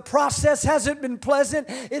hurt. The process hasn't been pleasant.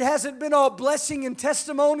 It hasn't been all blessing and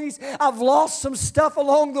testimonies. I've lost some stuff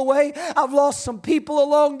along the way. I've lost some people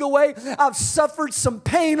along the way. I've suffered some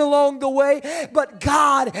pain along the way. But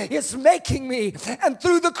God is making me. And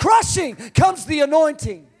through the crushing comes the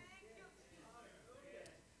anointing.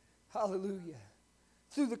 Hallelujah.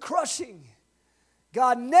 Through the crushing,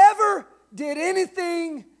 God never did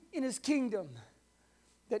anything in his kingdom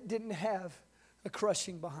that didn't have a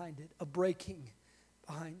crushing behind it, a breaking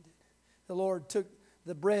behind it. The Lord took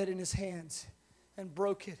the bread in his hands and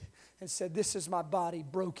broke it and said, this is my body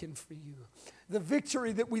broken for you. The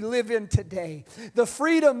victory that we live in today, the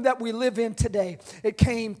freedom that we live in today, it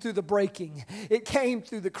came through the breaking. It came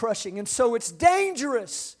through the crushing. And so it's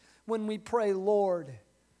dangerous when we pray, Lord,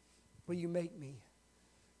 will you make me?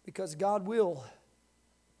 Because God will.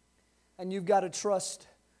 And you've got to trust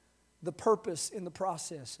the purpose in the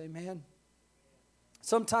process. Amen.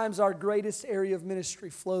 Sometimes our greatest area of ministry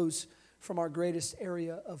flows from our greatest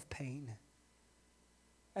area of pain.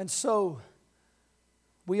 And so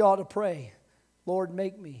we ought to pray, Lord,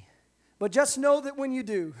 make me. But just know that when you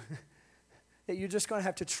do, that you're just going to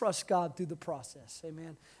have to trust God through the process.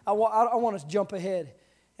 Amen. I want to jump ahead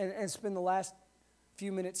and spend the last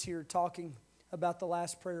few minutes here talking about the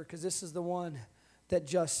last prayer, because this is the one that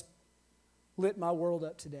just lit my world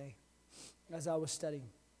up today as I was studying.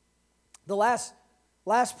 The last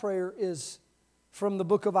prayer is from the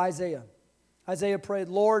book of Isaiah. Isaiah prayed,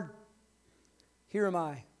 Lord, here am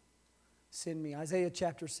I, send me. Isaiah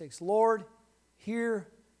chapter 6. Lord, here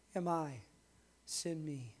am I, send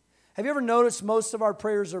me. Have you ever noticed most of our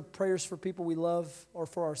prayers are prayers for people we love or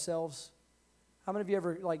for ourselves? How many of you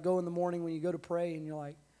ever go in the morning when you go to pray and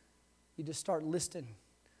you just start listing,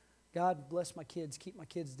 God, bless my kids, keep my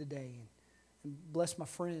kids today, and bless my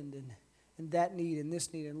friend, and that need and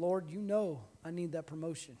this need. And Lord, you know I need that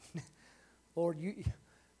promotion. Lord,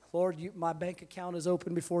 my bank account is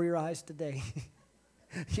open before your eyes today.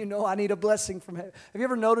 You know I need a blessing from heaven. Have you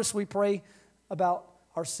ever noticed we pray about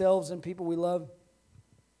ourselves and people we love?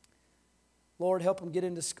 Lord, help them get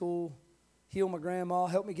into school. Heal my grandma.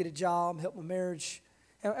 Help me get a job. Help my marriage.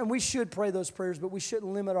 And we should pray those prayers, but we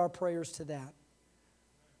shouldn't limit our prayers to that.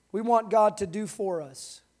 We want God to do for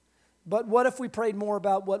us. But what if we prayed more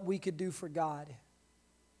about what we could do for God?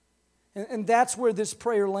 And that's where this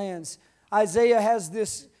prayer lands. Isaiah has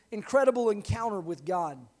this incredible encounter with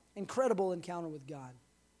God. Incredible encounter with God.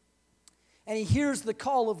 And he hears the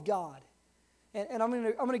call of God. And I'm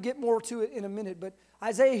going to get more to it in a minute. But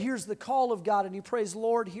Isaiah hears the call of God and he prays,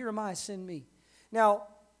 Lord, here am I, send me. Now,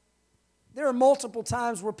 there are multiple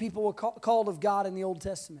times where people were called of God in the Old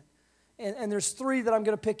Testament. And there's three that I'm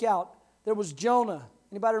going to pick out. There was Jonah.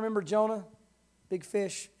 Anybody remember Jonah? Big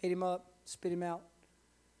fish, ate him up, spit him out.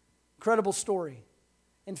 Incredible story.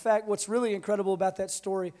 In fact, what's really incredible about that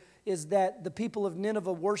story is that the people of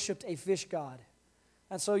Nineveh worshiped a fish god.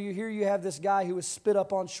 And so you have this guy who was spit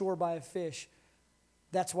up on shore by a fish.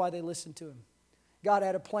 That's why they listened to him. God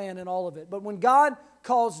had a plan in all of it. But when God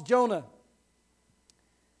calls Jonah,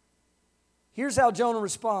 here's how Jonah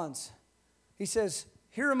responds. He says,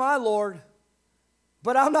 here am I, Lord,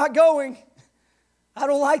 but I'm not going. I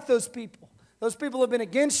don't like those people. Those people have been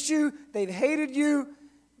against you. They've hated you.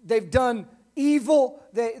 They've done evil.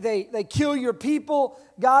 They kill your people.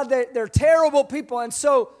 God, they're terrible people. And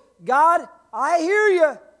so, God, I hear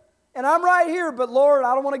you, and I'm right here, but Lord,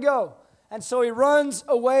 I don't want to go. And so he runs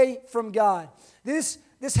away from God. This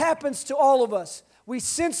happens to all of us. We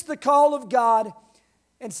sense the call of God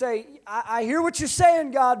and say, I hear what you're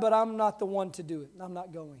saying, God, but I'm not the one to do it. I'm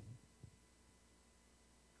not going.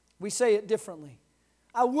 We say it differently.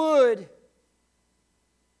 I would,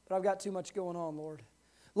 but I've got too much going on, Lord.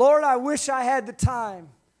 Lord, I wish I had the time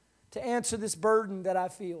to answer this burden that I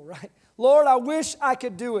feel, right? Lord, I wish I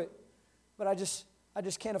could do it, but I just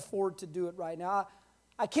can't afford to do it right now.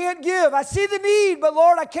 I can't give. I see the need, but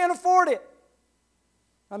Lord, I can't afford it.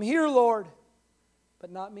 I'm here, Lord,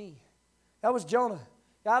 but not me. That was Jonah.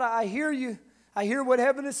 God, I hear you. I hear what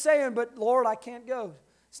heaven is saying, but Lord, I can't go.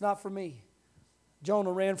 It's not for me.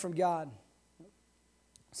 Jonah ran from God.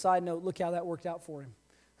 Side note, look how that worked out for him.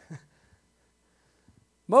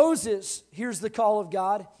 Moses hears the call of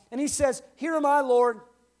God, and he says, here am I, Lord,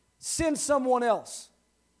 send someone else.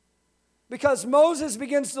 Because Moses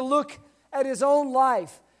begins to look at his own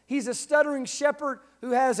life. He's a stuttering shepherd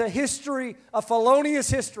who has a history, a felonious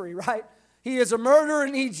history, right? He is a murderer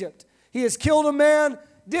in Egypt. He has killed a man,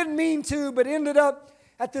 didn't mean to, but ended up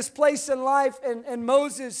at this place in life, and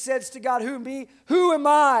Moses says to God, who am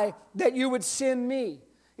I that you would send me?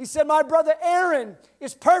 He said, my brother Aaron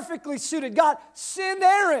is perfectly suited. God, send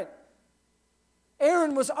Aaron.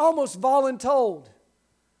 Aaron was almost voluntold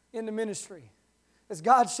in the ministry. As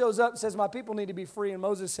God shows up and says, my people need to be free, and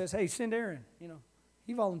Moses says, hey, send Aaron.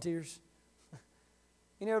 He volunteers.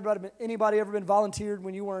 Anybody ever been volunteered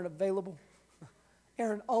when you weren't available?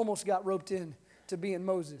 Aaron almost got roped in to being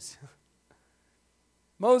Moses.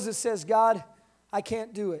 Moses says, God, I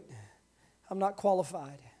can't do it. I'm not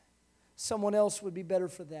qualified. Someone else would be better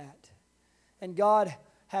for that. And God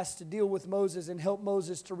has to deal with Moses and help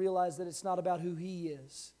Moses to realize that it's not about who he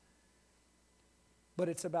is, but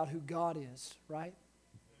it's about who God is, right?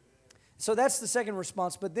 So that's the second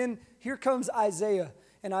response. But then here comes Isaiah,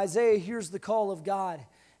 and Isaiah hears the call of God.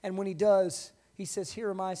 And when he does, he says, here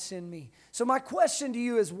am I, send me. So my question to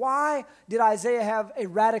you is, why did Isaiah have a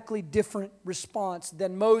radically different response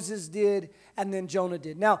than Moses did and then Jonah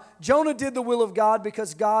did? Now, Jonah did the will of God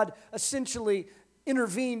because God essentially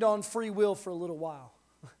intervened on free will for a little while.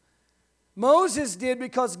 Moses did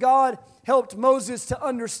because God helped Moses to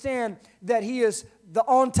understand that he is the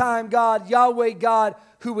on-time God, Yahweh God,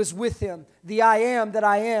 who was with him. The I am that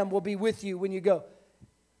I am will be with you when you go.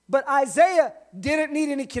 But Isaiah didn't need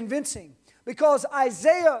any convincing, because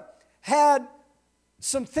Isaiah had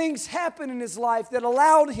some things happen in his life that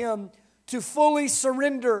allowed him to fully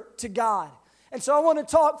surrender to God. And so I want to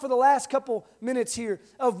talk for the last couple minutes here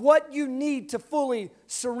of what you need to fully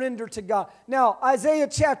surrender to God. Now, Isaiah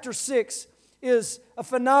chapter 6 is a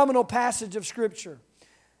phenomenal passage of Scripture.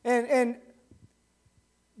 And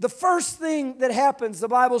the first thing that happens, the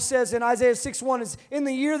Bible says in Isaiah 6:1, is in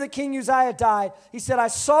the year that King Uzziah died, he said, I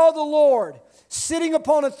saw the Lord sitting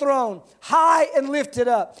upon a throne, high and lifted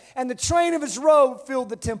up, and the train of his robe filled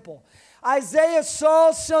the temple. Isaiah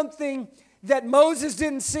saw something that Moses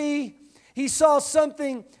didn't see. He saw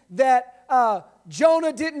something that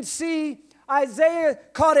Jonah didn't see. Isaiah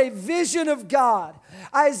caught a vision of God.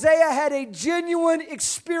 Isaiah had a genuine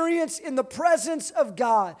experience in the presence of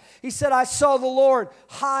God. He said, I saw the Lord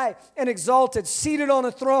high and exalted, seated on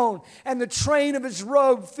a throne, and the train of his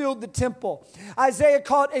robe filled the temple. Isaiah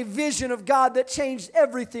caught a vision of God that changed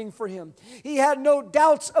everything for him. He had no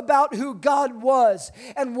doubts about who God was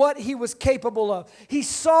and what he was capable of. He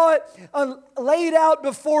saw it laid out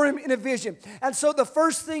before him in a vision. And so the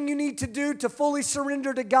first thing you need to do to fully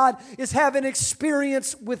surrender to God is have an an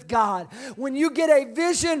experience with God. When you get a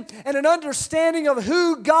vision and an understanding of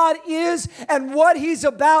who God is and what He's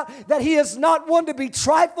about, that He is not one to be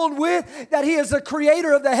trifled with, that He is the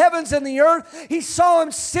creator of the heavens and the earth. He saw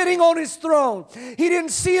Him sitting on His throne. He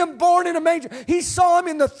didn't see Him born in a manger. He saw Him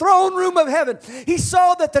in the throne room of heaven. He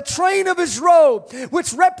saw that the train of His robe,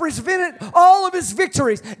 which represented all of His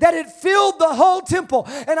victories, that it filled the whole temple.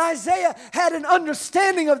 And Isaiah had an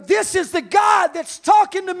understanding of, this is the God that's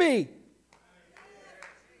talking to me.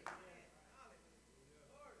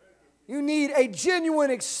 You need a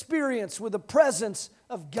genuine experience with the presence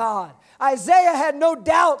of God. Isaiah had no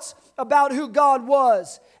doubts about who God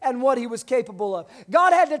was and what He was capable of.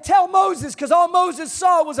 God had to tell Moses, because all Moses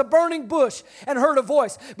saw was a burning bush and heard a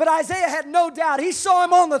voice. But Isaiah had no doubt. He saw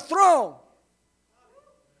Him on the throne.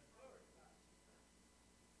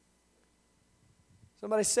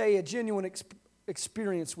 Somebody say a genuine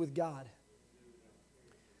experience with God.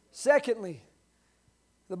 Secondly,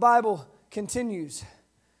 the Bible continues. It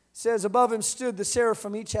says, above Him stood the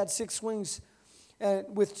seraphim. Each had 6 wings. And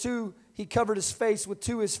with 2 He covered His face, with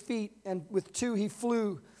 2 His feet, and with 2 He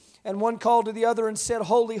flew. And one called to the other and said,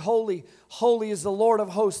 Holy, holy, holy is the Lord of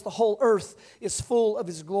hosts. The whole earth is full of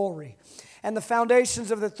His glory. And the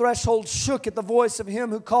foundations of the threshold shook at the voice of Him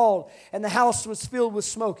who called, and the house was filled with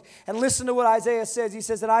smoke. And listen to what Isaiah says. He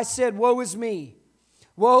says, and I said, woe is me.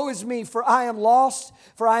 Woe is me, for I am lost,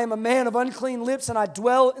 for I am a man of unclean lips, and I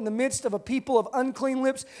dwell in the midst of a people of unclean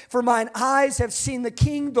lips, for mine eyes have seen the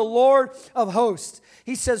King, the Lord of hosts.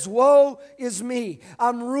 He says, woe is me.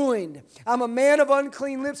 I'm ruined. I'm a man of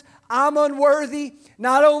unclean lips. I'm unworthy.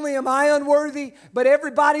 Not only am I unworthy, but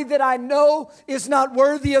everybody that I know is not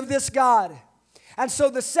worthy of this God. And so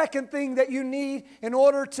the second thing that you need in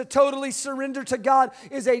order to totally surrender to God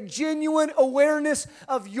is a genuine awareness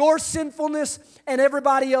of your sinfulness and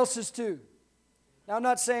everybody else's too. Now, I'm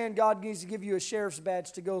not saying God needs to give you a sheriff's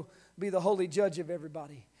badge to go be the holy judge of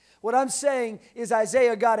everybody. What I'm saying is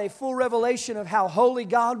Isaiah got a full revelation of how holy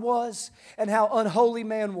God was and how unholy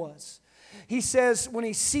man was. He says when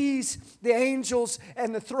he sees the angels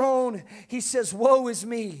and the throne, he says, woe is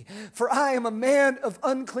me, for I am a man of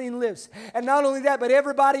unclean lips. And not only that, but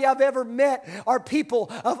everybody I've ever met are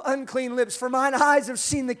people of unclean lips. For mine eyes have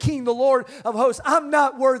seen the King, the Lord of hosts. I'm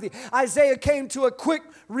not worthy. Isaiah came to a quick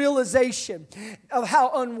realization of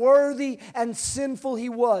how unworthy and sinful he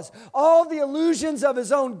was. All the illusions of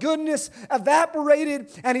his own goodness evaporated,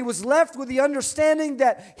 and he was left with the understanding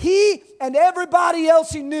that he and everybody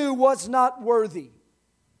else he knew was not worthy.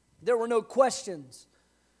 There were no questions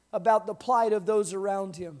about the plight of those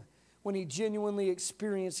around him when he genuinely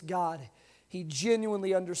experienced God. He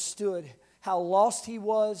genuinely understood how lost he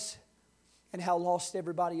was and how lost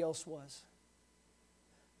everybody else was.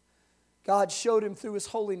 God showed him through His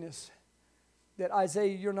holiness that,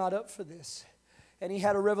 Isaiah, you're not up for this. And he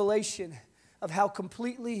had a revelation of how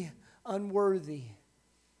completely unworthy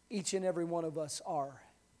each and every one of us are.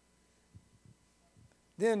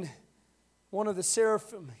 Then one of the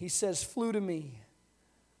seraphim, he says, flew to me,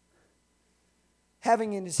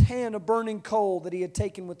 having in his hand a burning coal that he had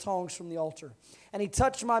taken with tongs from the altar. And he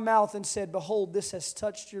touched my mouth and said, behold, this has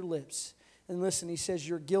touched your lips. And listen, he says,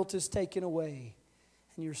 your guilt is taken away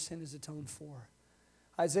and your sin is atoned for.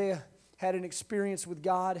 Isaiah had an experience with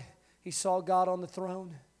God. He saw God on the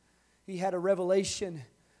throne. He had a revelation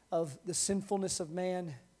of the sinfulness of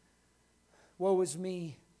man. Woe is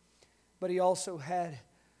me. But he also had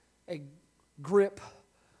a grip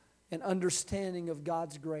and understanding of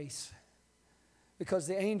God's grace. Because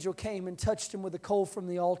the angel came and touched him with a coal from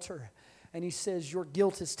the altar. And he says, your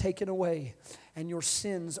guilt is taken away and your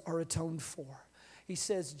sins are atoned for. He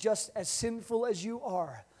says, just as sinful as you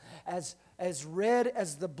are, as red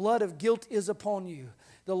as the blood of guilt is upon you,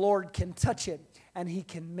 the Lord can touch it and He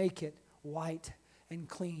can make it white and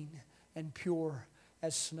clean and pure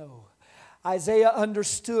as snow. Isaiah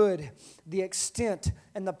understood the extent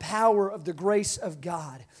and the power of the grace of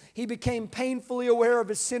God. He became painfully aware of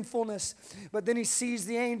his sinfulness, but then he sees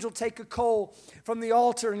the angel take a coal from the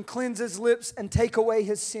altar and cleanse his lips and take away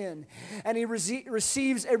his sin. And he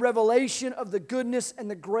receives a revelation of the goodness and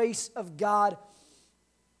the grace of God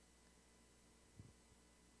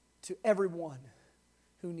to everyone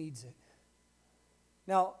who needs it.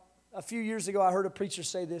 Now, a few years ago, I heard a preacher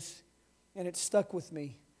say this, and it stuck with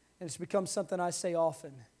me. And it's become something I say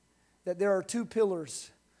often, that there are 2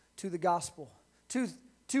 pillars to the gospel,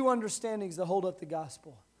 two understandings that hold up the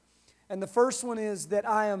gospel. And the first one is that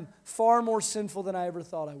I am far more sinful than I ever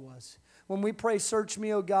thought I was. When we pray, search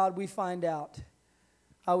me, O God, we find out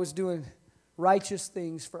I was doing righteous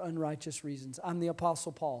things for unrighteous reasons. I'm the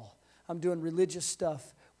Apostle Paul. I'm doing religious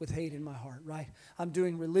stuff with hate in my heart, right? I'm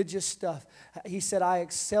doing religious stuff. He said, I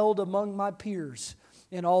excelled among my peers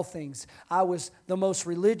in all things. I was the most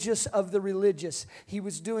religious of the religious. He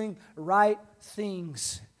was doing right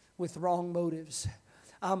things with wrong motives.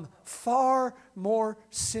 I'm far more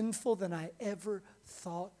sinful than I ever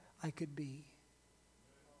thought I could be.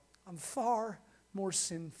 I'm far more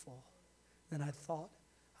sinful than I thought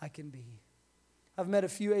I can be. I've met a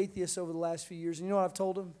few atheists over the last few years, and you know what I've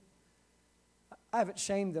told them? I haven't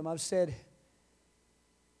shamed them. I've said,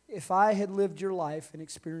 if I had lived your life and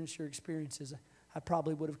experienced your experiences, I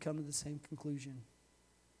probably would have come to the same conclusion.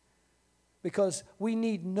 Because we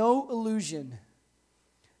need no illusion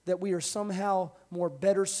that we are somehow more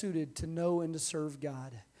better suited to know and to serve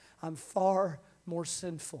God. I'm far more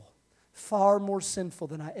sinful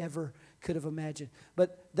than I ever could have imagined.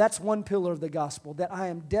 But that's one pillar of the gospel, that I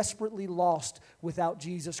am desperately lost without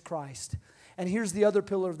Jesus Christ. And here's the other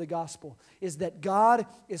pillar of the gospel, is that God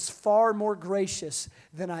is far more gracious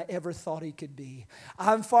than I ever thought He could be.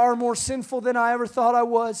 I'm far more sinful than I ever thought I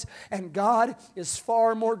was, and God is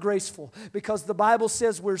far more graceful, because the Bible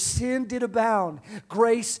says where sin did abound,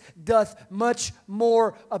 grace doth much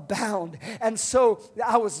more abound. And so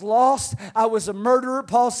I was lost, I was a murderer.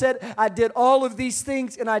 Paul said, I did all of these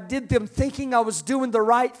things, and I did them thinking I was doing the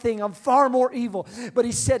right thing. I'm far more evil. But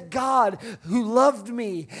he said, God, who loved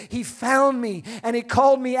me, He found me, and He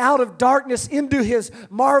called me out of darkness into His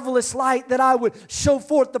marvelous light, that I would show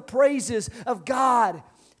forth the praises of God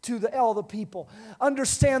to all the people.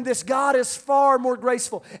 Understand this, God is far more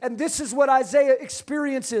graceful. And this is what Isaiah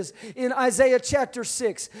experiences in Isaiah chapter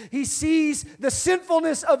 6. He sees the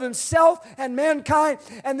sinfulness of himself and mankind,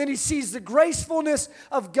 and then he sees the gracefulness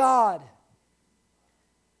of God.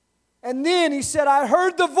 And then he said, I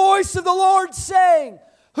heard the voice of the Lord saying,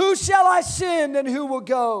 who shall I send and who will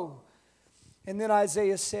go? And then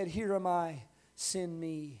Isaiah said, here am I, send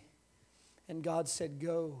me. And God said,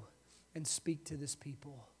 go and speak to this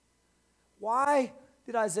people. Why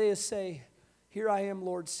did Isaiah say, here I am,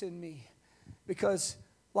 Lord, send me? Because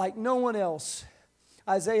like no one else,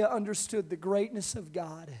 Isaiah understood the greatness of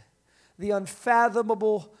God. The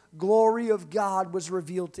unfathomable glory of God was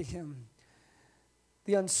revealed to him.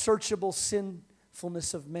 The unsearchable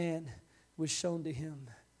sinfulness of man was shown to him.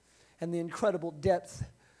 And the incredible depth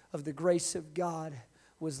of the grace of God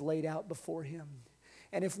was laid out before him.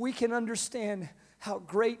 And if we can understand how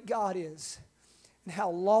great God is, and how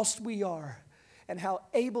lost we are, and how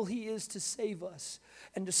able He is to save us,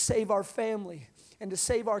 and to save our family, and to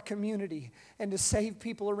save our community, and to save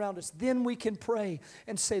people around us, then we can pray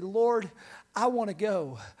and say, Lord, I want to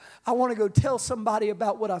go. I want to go tell somebody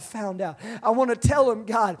about what I found out. I want to tell them,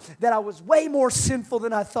 God, that I was way more sinful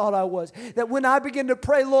than I thought I was. That when I begin to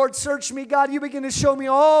pray, Lord, search me, God, you begin to show me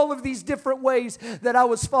all of these different ways that I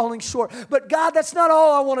was falling short. But God, that's not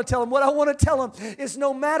all I want to tell them. What I want to tell them is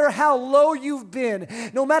no matter how low you've been,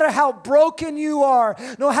 no matter how broken you are,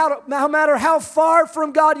 no matter how far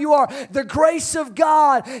from God you are, the grace of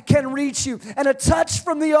God can reach you. And a touch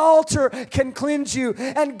from the altar can cleanse you.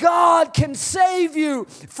 And God can save you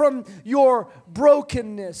from your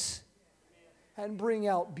brokenness and bring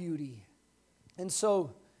out beauty. And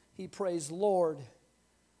so he prays, Lord,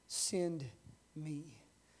 send me.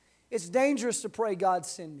 It's dangerous to pray, God,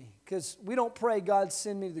 send me, because we don't pray, God,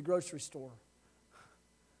 send me to the grocery store.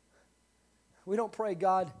 We don't pray,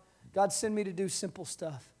 God, send me to do simple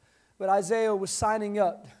stuff. But Isaiah was signing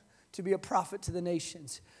up to be a prophet to the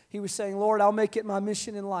nations. He was saying, Lord, I'll make it my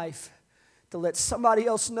mission in life to let somebody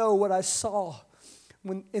else know what I saw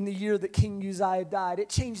when in the year that King Uzziah died. It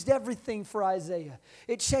changed everything for Isaiah.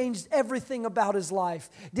 It changed everything about his life.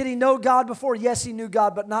 Did he know God before? Yes, he knew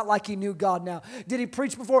God, but not like he knew God now. Did he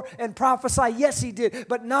preach before and prophesy? Yes, he did,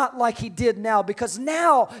 but not like he did now, because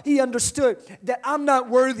now he understood that I'm not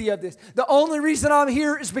worthy of this. The only reason I'm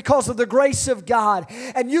here is because of the grace of God.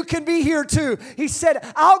 And you can be here too. He said,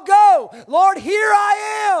 I'll go. Lord, here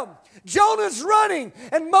I am. Jonah's running,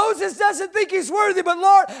 and Moses doesn't think he's worthy, but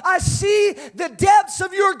Lord, I see the depths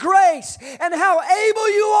of your grace and how able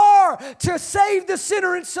you are to save the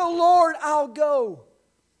sinner, and so, Lord, I'll go.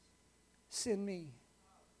 Send me.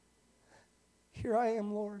 Here I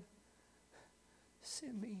am, Lord.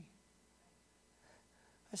 Send me.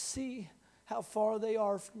 I see how far they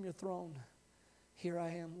are from your throne. Here I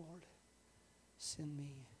am, Lord. Send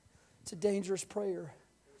me. It's a dangerous prayer.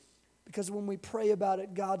 Because when we pray about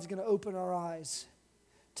it, God's going to open our eyes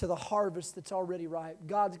to the harvest that's already ripe.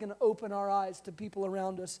 God's going to open our eyes to people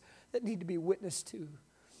around us that need to be witnessed to.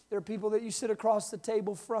 There are people that you sit across the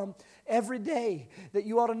table from every day that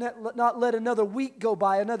you ought to not let another week go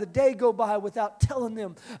by, another day go by without telling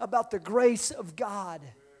them about the grace of God.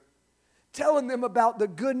 telling them about the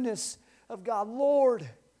goodness of God. Lord,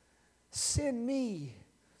 send me.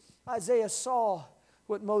 Isaiah saw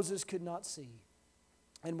what Moses could not see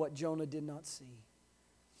and what Jonah did not see.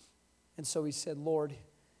 And so he said, Lord,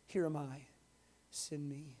 here am I. Send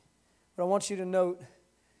me. What I want you to note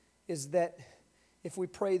is that if we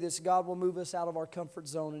pray this, God will move us out of our comfort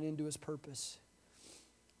zone and into His purpose.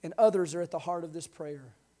 And others are at the heart of this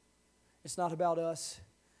prayer. It's not about us.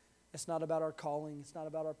 It's not about our calling. It's not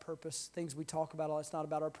about our purpose, things we talk about. It's not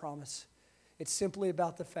about our promise. It's simply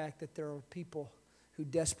about the fact that there are people who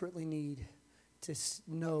desperately need to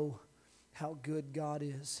know how good God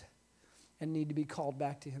is and need to be called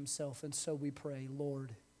back to Himself. And so we pray,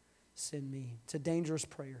 Lord, send me. It's a dangerous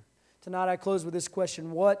prayer. Tonight I close with this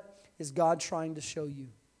question: what is God trying to show you?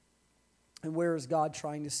 And where is God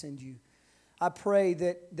trying to send you? I pray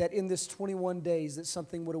that in this 21 days that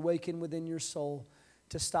something would awaken within your soul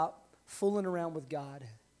to stop fooling around with God.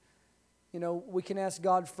 You know, we can ask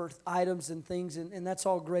God for items and things, and that's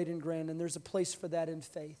all great and grand, and there's a place for that in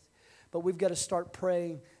faith. But we've got to start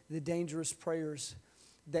praying the dangerous prayers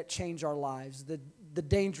that change our lives, the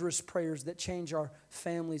dangerous prayers that change our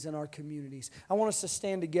families and our communities. I want us to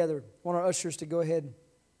stand together. I want our ushers to go ahead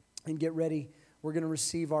and get ready. We're going to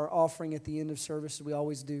receive our offering at the end of service, as we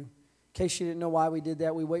always do. In case you didn't know why we did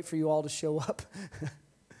that, we wait for you all to show up.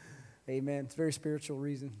 Amen. It's a very spiritual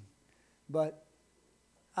reason. But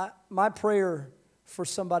my prayer for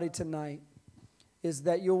somebody tonight is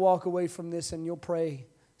that you'll walk away from this and you'll pray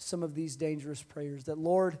some of these dangerous prayers. That,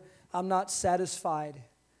 Lord, I'm not satisfied.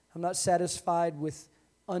 I'm not satisfied with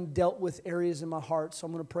undealt with areas in my heart. So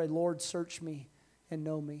I'm going to pray, Lord, search me and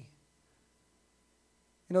know me.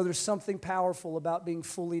 You know, there's something powerful about being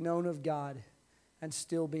fully known of God and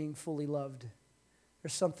still being fully loved.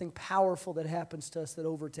 There's something powerful that happens to us that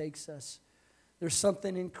overtakes us. There's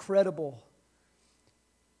something incredible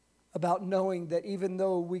about knowing that even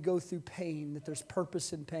though we go through pain, that there's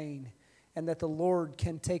purpose in pain, and that the Lord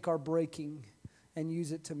can take our breaking and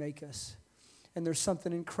use it to make us. And there's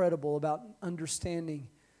something incredible about understanding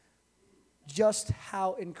just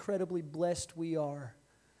how incredibly blessed we are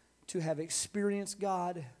to have experienced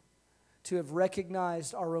God, to have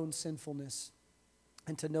recognized our own sinfulness,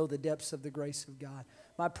 and to know the depths of the grace of God.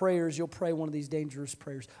 My prayer is you'll pray one of these dangerous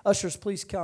prayers. Ushers, please come.